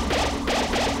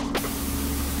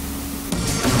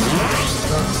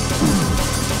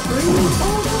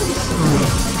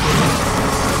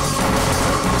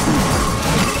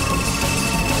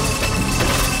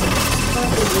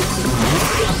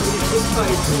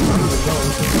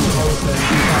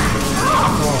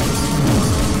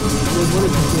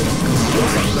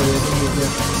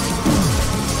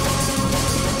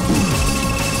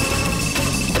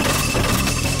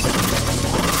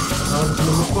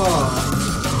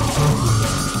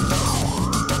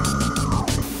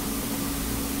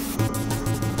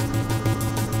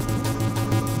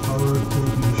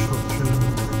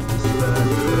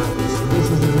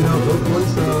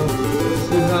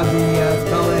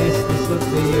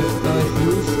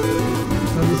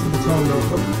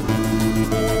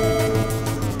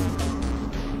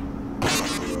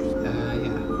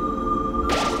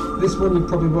 This one you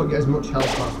probably won't get as much health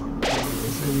back,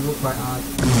 so you work quite hard.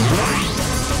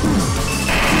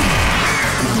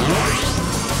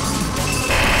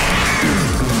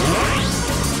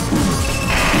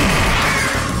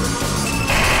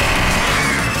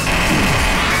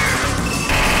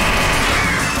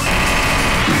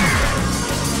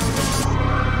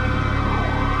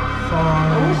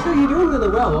 So you're doing really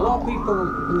well. A lot of people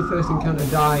in the first encounter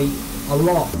die a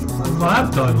lot. I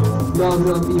have died a lot. No,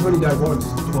 you've only died once.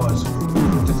 Twice.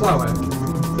 To flower.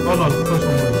 Oh no, the first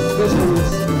one was. First one was,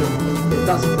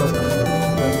 that's the first one.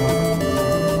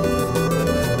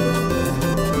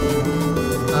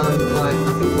 And like,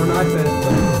 I think when I first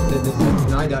did this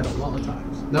section, I died a lot of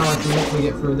times. Now I can literally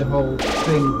get through the whole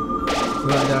thing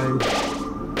without dying.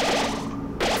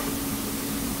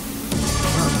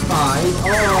 That's 5.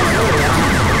 Oh, there we are.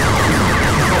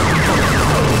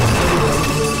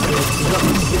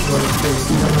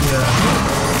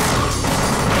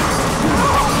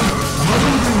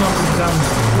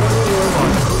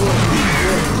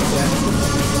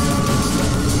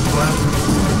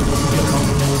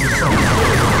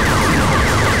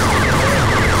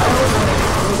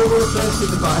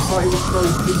 I thought he was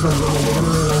throwing big ones and they're going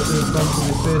to realise they were bumped in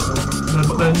his face on. No,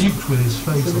 but they're nuked with his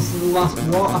face. So this is the last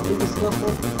what? I think this is the last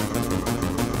one.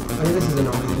 I mean, this is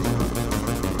annoying.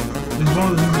 There's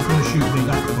one of them that's going to shoot me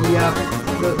back. Yeah,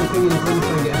 the thing is, when you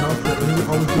try to get health, it doesn't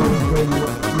always go where you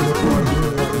want to do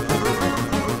it.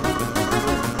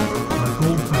 I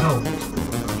called for help.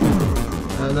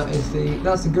 And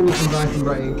that's the gun you can buy from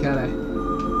Bretty and Kelly, I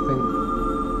think.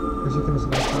 Because you can also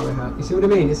buy Power Hat. You see what I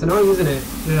mean? It's annoying, isn't it?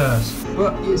 Yes.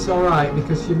 But it's alright,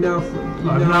 because you've now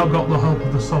got the help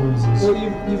of the souls. Well,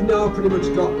 you've now pretty much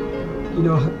got, you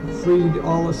know, freed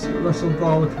wrestled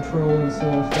all the controls so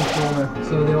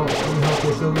they all help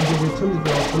you, so they'll give you tons of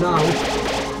health. For now,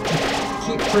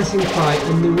 keep pressing fight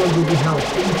and they will give you health.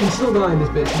 But you can still die in this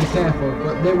bit, so be careful,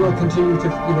 but they will continue to,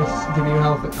 you know, give you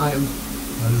health items.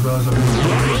 I just realised I've been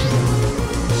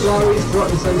Sorry, it's brought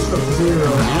this end to 0.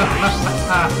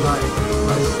 Right.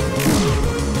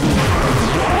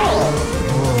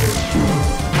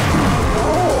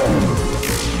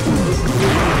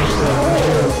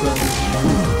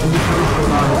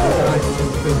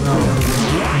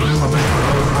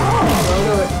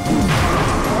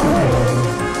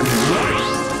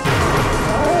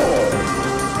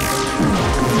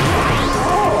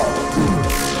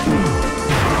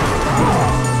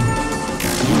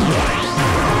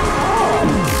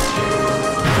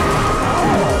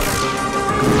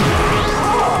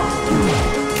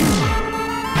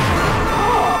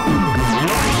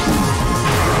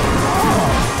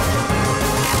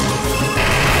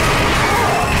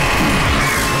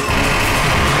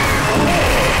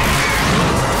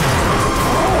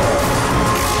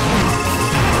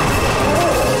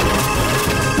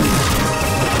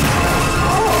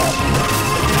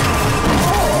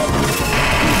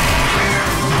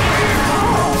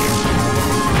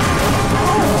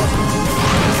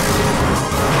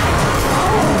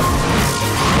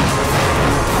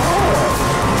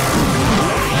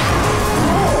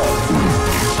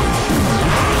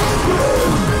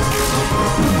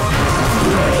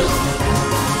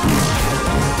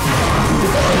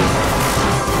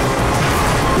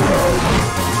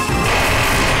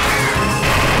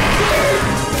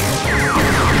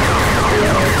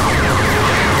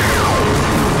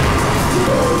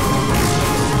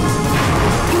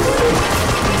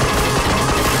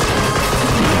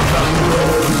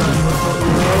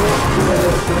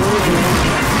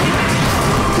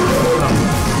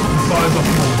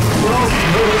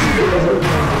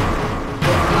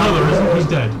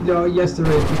 No, yes there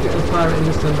is. You get the fire in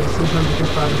this time, but sometimes you can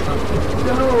fire the fire.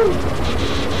 No!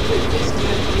 This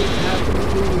can't be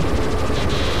happening.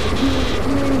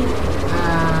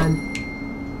 And...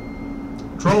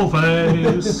 Troll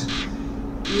face!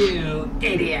 You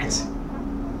idiot!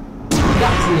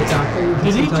 That's the attack.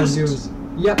 Did he just... use.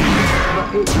 Yep. But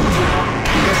it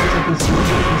doesn't take us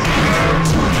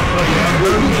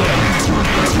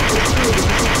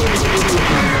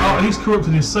Oh, he's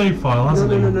corrupted his save file,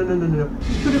 hasn't he? No. You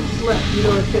could have just let, you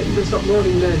know, it stop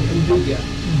loading then and beat you.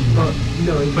 But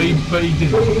no, he didn't. But he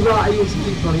didn't. Right, he used to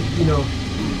keep on, you know.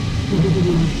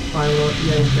 File load,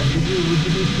 yeah, would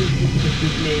you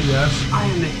defeat me? Yes. I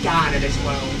am the god of this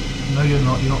world. No, you're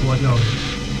not. You're not like no.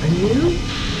 And you?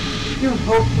 You're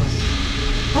hopeless.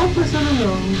 Hopeless and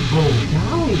alone. Bull.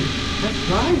 Golly, that's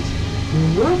right. Your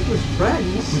worthless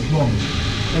friends. Which one?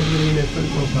 Everybody in their front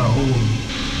row. No, all of them.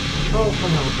 Oh,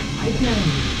 come on. I dare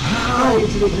you. Help!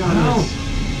 Into the darkness.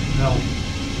 Help!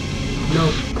 No.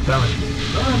 Damn it.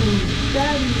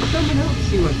 Daddy, someone else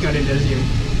see what good it does you.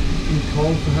 You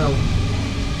call for help.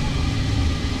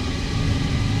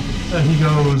 There he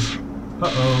goes.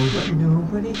 Uh-oh. But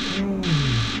nobody came.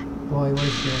 Boy, what a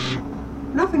shame.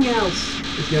 Nothing else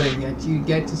is gonna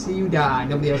get to see you die.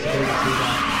 Nobody else is gonna get to see you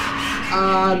die.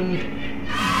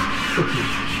 Fuck you.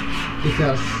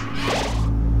 Because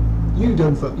you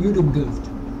done goofed.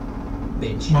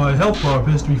 Bitch. My health bar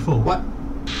appears to be full. What?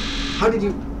 How did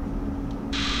you...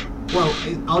 Well,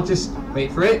 I'll just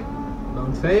wait for it.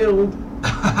 Load failed.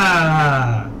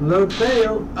 Load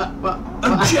failed.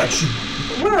 Objection!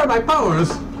 Where are my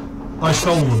powers? I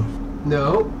stole them.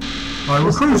 No. I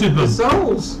recruited The them.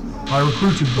 souls. I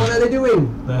recruited them. What are they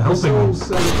doing? They're helping them. Souls,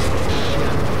 No.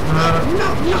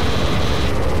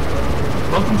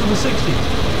 Welcome to the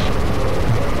 60s.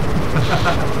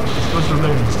 It's supposed to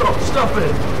remain. Stop it! Stop!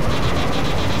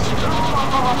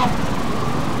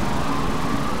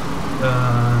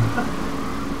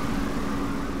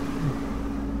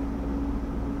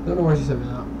 Don't know why she said me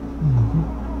that.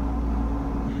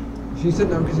 She said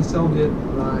no because he sold it.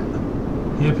 Right.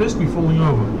 He appears to be falling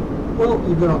over. Well,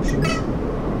 you've got options.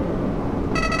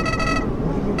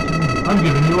 I'm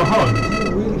giving you a hug. Do you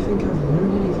really think I've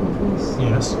learned anything from this?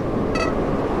 Yes. No.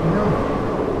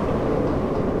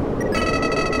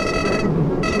 It's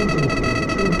won't change anything.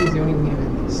 Change is the only way out of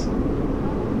this.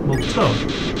 Well, tough.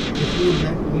 If you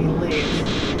let me live,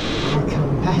 I'll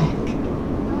come back.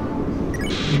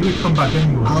 You're gonna come back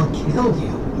anyway. I'll kill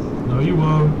you. No, you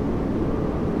won't.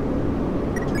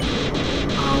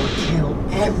 I'll kill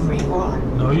everyone.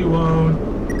 No, you won't.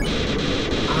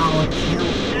 I'll kill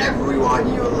everyone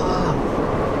you love.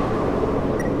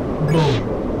 Bull.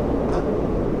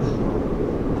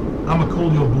 I'ma call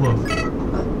your bluff.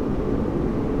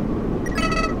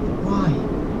 Why?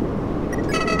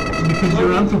 Because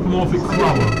you're an anthropomorphic Why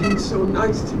flower. are you being so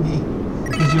nice to me?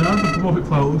 Because you're an anthropomorphic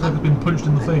flower that looks like it's been punched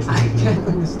in the face. I can't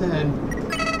understand.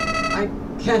 I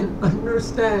can't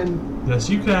understand. Yes,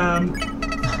 you can.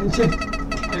 I just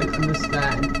can't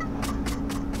understand.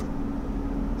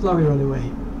 Sorry, run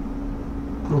away.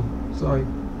 Oh, sorry.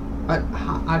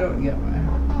 I don't get why.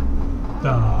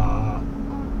 Ah.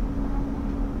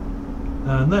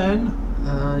 And then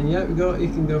Yeah, you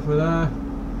can go for there.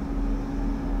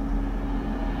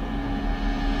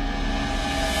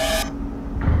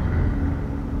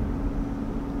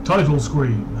 title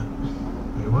screen.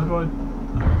 Wait, where do I?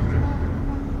 Oh, okay.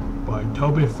 By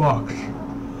Toby Fox.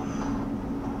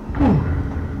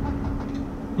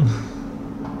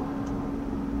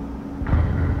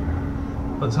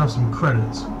 Let's have some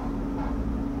credits.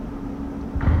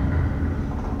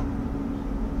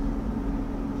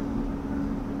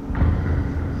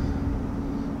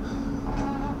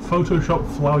 Photoshop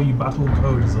flowery battle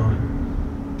co-design.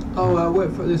 Oh,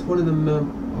 wait for this one of them.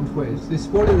 Wait, this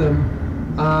one of them.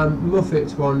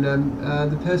 Muffet one.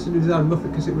 The person who designed Muffet,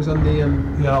 because it was on the. Yeah,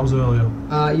 that was earlier.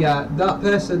 Yeah, that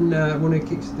person won the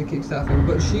Kickstarter thing,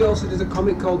 but she also does a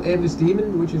comic called Ava's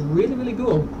Demon, which is really, really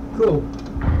cool. Cool.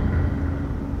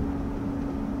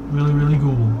 Really, really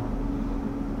cool.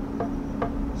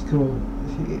 It's cool.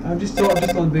 I've just thought I'd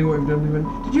just want to be what you've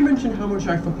done. Did you mention how much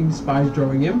I fucking despise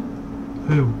drawing him?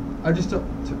 Who? I just thought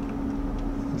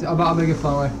about a bigger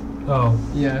flower. Oh.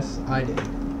 Yes, I did.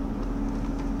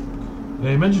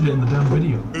 Yeah, you mentioned it in the damn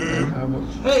video. And how much?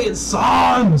 Hey, it's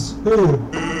Sans! Oh,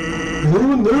 is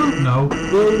anyone there? No.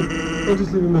 Well, I'll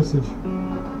just leave a message.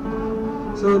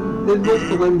 So there's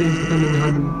multiple endings depending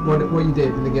on what you did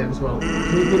in the game as well.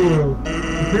 It's been a while.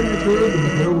 The previous trailer and the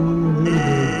hell long in the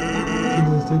game. It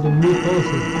is a new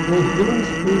policy. Well, villains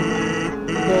who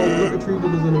not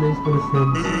treated as enemies but as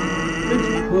friends. It's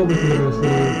probably for the best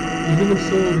anyway. The human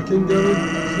soul of the king Gary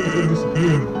seems to have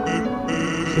disappeared.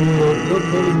 So that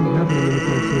isn't happening in the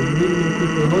council. Leaving the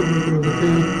people hard working of the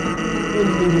king and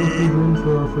sending people in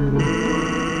for our freedom.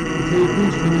 The king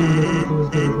preached for me that people is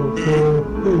getting hope. So,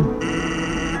 hey.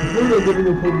 Before you're giving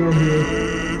up hope down here,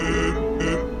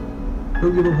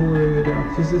 don't give up hope where you're down.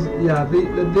 She says, yeah,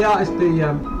 the artist, I'm a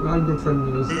good friend of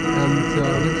yours,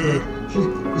 and literally,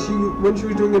 when she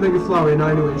was doing the Mega Flower and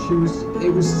I knew it, she was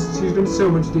doing so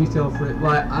much detail for it.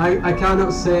 Like, I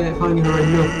cannot say it finding her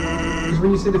enough. Because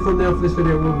when you see the thumbnail for this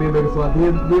video, it will be a Mega Flower.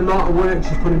 The amount of work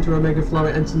she's put into a Mega Flower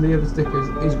and some of the other stickers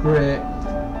is great.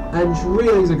 And she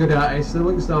really is a good artist. The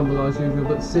link's down below as usual,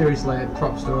 but seriously,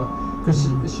 props to her. Because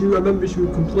I remember she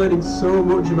was complaining so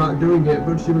much about doing it,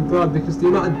 but she was glad because the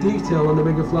amount of detail on the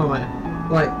Mega Flower,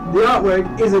 like the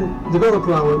artwork isn't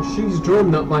developer artwork, she's drawn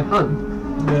that by hand.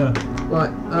 Yeah.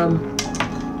 Like, I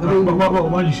mean,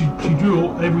 mind you, she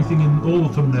drew everything in all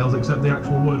the thumbnails except the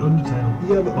actual word Undertale.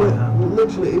 Yeah, but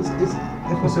literally, it's.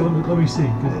 So let me see.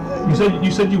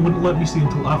 You said you wouldn't let me see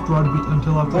until after I'd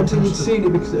Until you'd seen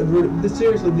it, because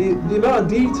seriously, the amount of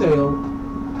detail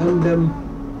and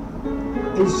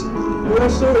is when I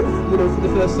saw it, for the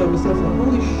first time, I was like,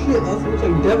 holy shit, that looks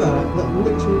like Dev art. That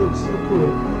literally looks so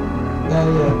cool. Yeah.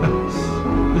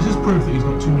 This is proof that he's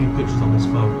got too many pictures on his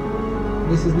phone.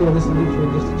 This is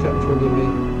literally just a chapter of me.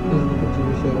 This is the picture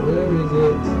we share. Where is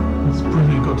it? This is proof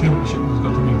that he's got too many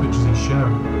pictures he's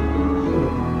sharing.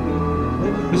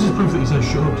 This is proof that he says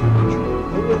shut up too much.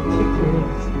 I'm gonna kick your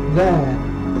ass. There.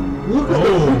 Look at the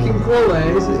Oh. freaking quality.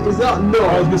 Is that I was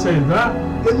not? gonna say that.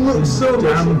 It looks is so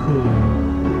damn much. cool.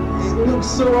 It looks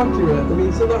so accurate. I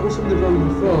mean, so that was something wrong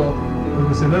before. I was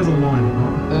gonna say there's a line.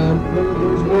 There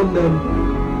was one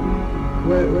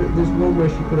where there's one where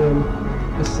she put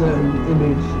a certain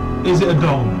image Is it a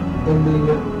dong? on the.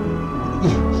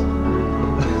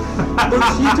 But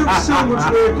she took so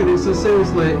much work in it. So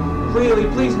seriously, really,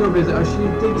 please go visit her. She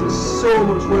did so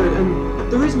much work,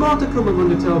 and there is more to come of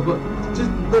Undertale. But just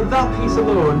that piece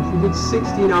alone, she did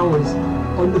 16 hours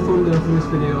on the thumbnail for this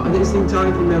video, and it's the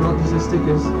entire thumbnail, not just the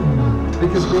stickers.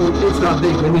 Because well, it's that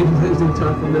big, we need to the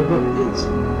entire thumbnail. But it's.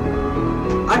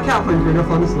 I can't thank her enough,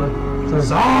 honestly. Sorry.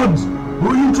 Sans! Who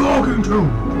are you talking to?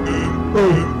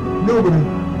 Oh, nobody.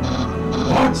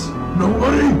 What?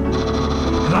 Nobody?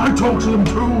 Can I talk to them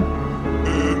too?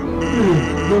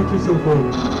 Don't kiss your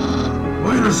phone.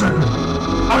 Wait a second.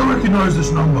 I recognize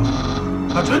this number.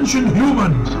 Attention,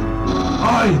 human!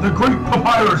 I, the Great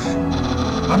Papyrus,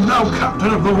 am now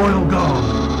captain of the Royal Guard.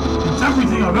 It's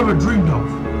everything I've ever dreamed of.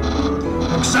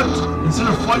 Except, instead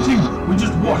of fighting, we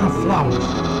just water flowers.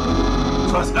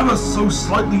 So that's ever so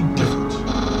slightly different.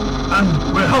 And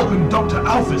we're helping Dr.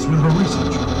 Alphys with her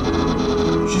research.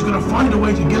 She's gonna find a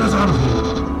way to get us out of here.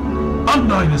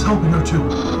 Undyne is helping her too.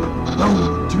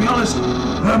 Though, to be honest,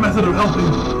 her method of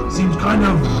helping seems kind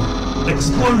of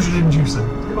explosion-inducing.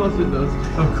 Of course it does.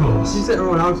 Of course. She set her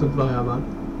own house on fire, man.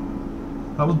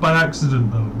 That was by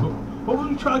accident though. What was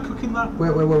we trying cooking that? Wait.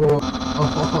 I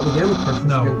thought the game was perfect.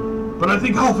 No. But I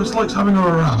think Alphys likes having her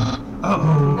around.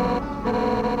 Uh-oh.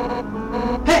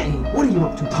 Hey, what are you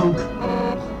up to, punk?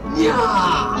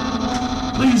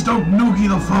 Yeah. Please don't noogie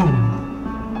the phone.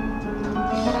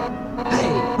 Hey,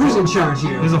 who's in charge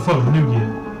here? There's a phone, noogie it.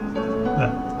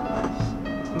 There.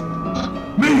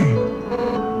 Me!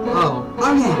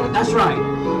 Oh yeah, that's right.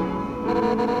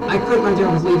 I quit my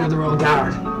job as leader of the Royal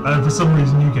Guard. And for some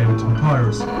reason you gave it to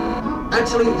Papyrus.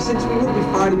 Actually, since we won't be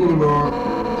fighting anymore,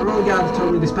 the Royal Guard is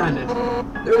totally disbanded.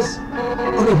 There's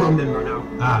only one member now.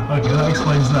 Ah, okay, that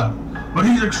explains that. But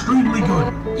he's extremely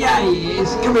good. Yeah, he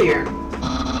is. Come here.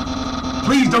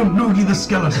 Please don't noogie the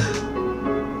skeleton.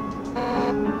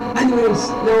 Anyways,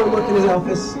 now I'm working his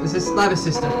office as his lab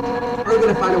assistant. We're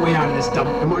gonna find a way out of this dump,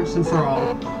 and once and for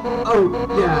all. Oh,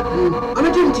 yeah, I'm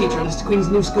a gym teacher at the Queen's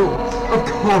new school. Of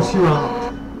course you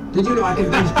are. Did you know I can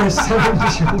bench press 70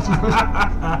 shoulders?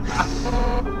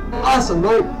 Awesome,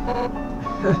 right?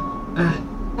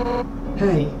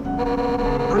 Hey,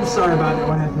 I'm sorry about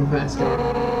what happened with Asgard.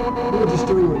 You were just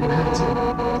doing what you had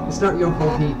to. It's not your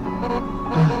fault, Pete.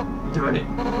 Darn it.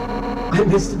 I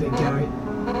missed a bit, Gary.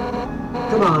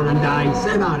 Come on, Undyne,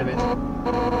 snap out of it.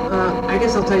 I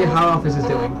guess I'll tell you how Alphys is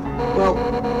doing. Well,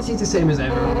 she's the same as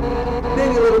ever.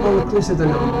 Maybe a little more reclusive than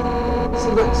normal.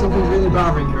 Seems like something's really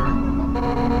bothering her.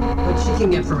 But she can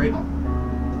get through it.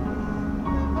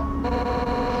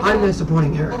 I'm there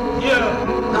supporting her. Yeah!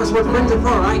 That's what friends are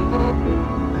for, right?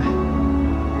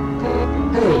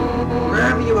 Hey,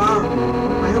 wherever you are,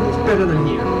 I hope it's better than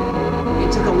here.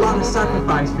 It took a lot of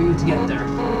sacrifice for you to get there.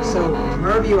 So,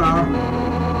 wherever you are,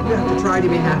 you have to try to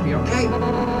be happy, okay?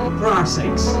 For our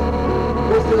sakes.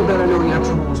 We'll feel better knowing your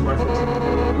trouble was worth it.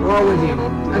 We're all with you.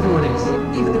 Everyone is.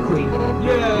 Even the Queen.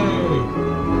 Yay!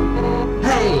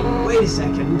 Hey, wait a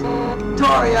second.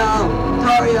 Toriel!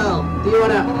 Do you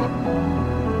wanna...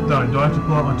 Do I have to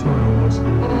pull out my tutorial voice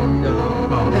again? No.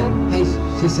 Oh. Hey,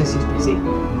 she says she's busy.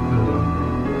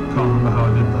 Can't remember how I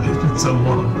did that. It's been so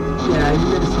long. Yeah, you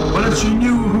made it sound What like if she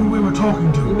knew who we were talking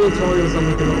You to? made Toriel sound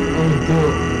like an old girl.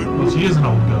 Well, she is an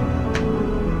old girl.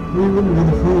 We wouldn't be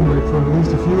the phone wait for at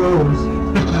least a few hours.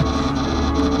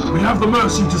 We have the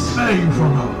mercy to spare you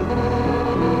from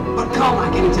her. But call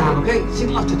back anytime, okay? She'd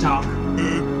love to talk.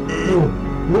 Oh,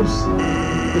 whoops.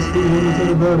 This being one of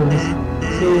the burners.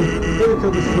 So, better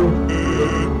cut this short.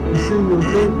 You seem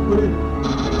okay, buddy?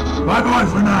 Bye-bye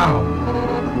for now.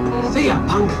 See ya,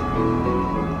 punk!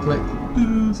 Click.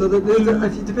 So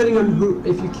depending on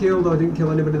if you killed or didn't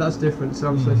kill anybody, that's different. So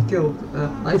obviously,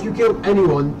 if you killed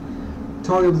anyone,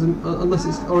 Toriel doesn't, unless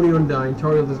it's only Undyne,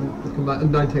 Toriel doesn't come back.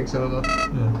 Undyne takes over.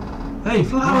 Yeah. Hey,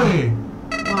 Flowey!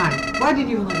 Why? Why did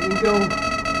you let me go?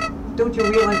 Don't you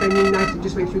realize that being nice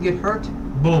just makes you get hurt?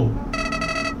 Bull.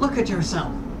 Look at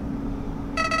yourself.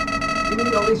 You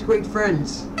made all these great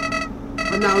friends,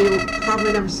 but now you'll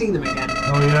probably never see them again.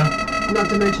 Oh yeah? Not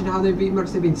to mention how they've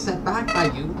been set back by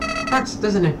you. Hurts,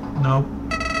 doesn't it? No.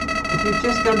 If you've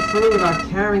just gone through without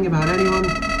caring about anyone,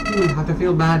 you wouldn't have to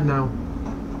feel bad now.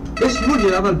 Yes, you would.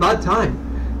 You'd have a bad time.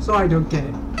 So I don't get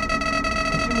it.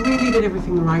 If you really did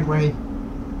everything the right way,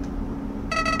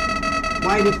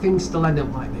 why did things still end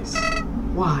up like this?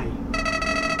 Why?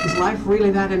 Is life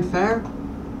really that unfair?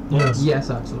 Yes. Yes,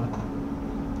 actually.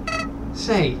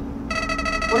 Say,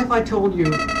 what if I told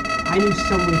you I knew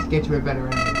some way to get you a better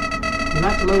ending? You'll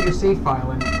have to load your save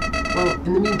file and, well,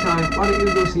 in the meantime, why don't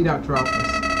you go see Dr.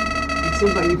 Alphys? It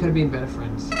seems like you could have been better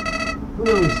friends. Who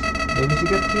knows? Maybe she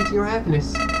got the key to your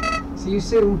happiness. See you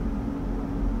soon.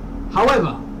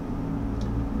 However,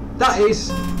 that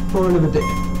is for another day.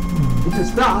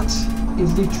 Because that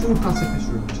is the true pacifist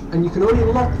route. And you can only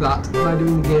unlock that by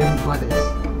doing the game like this.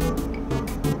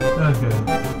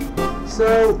 Okay.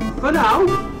 So, for now,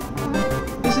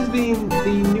 this has been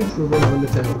the neutral run of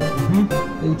Undertale.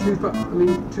 The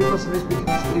true pacifist, we could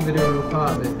just leave a video of a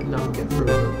part of it and now we get through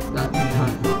it. That's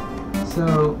time.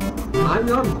 So, I'm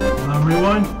done. I'm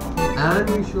Rewind. And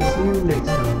we shall see you next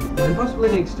time. And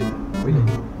possibly next year.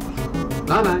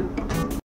 Bye bye.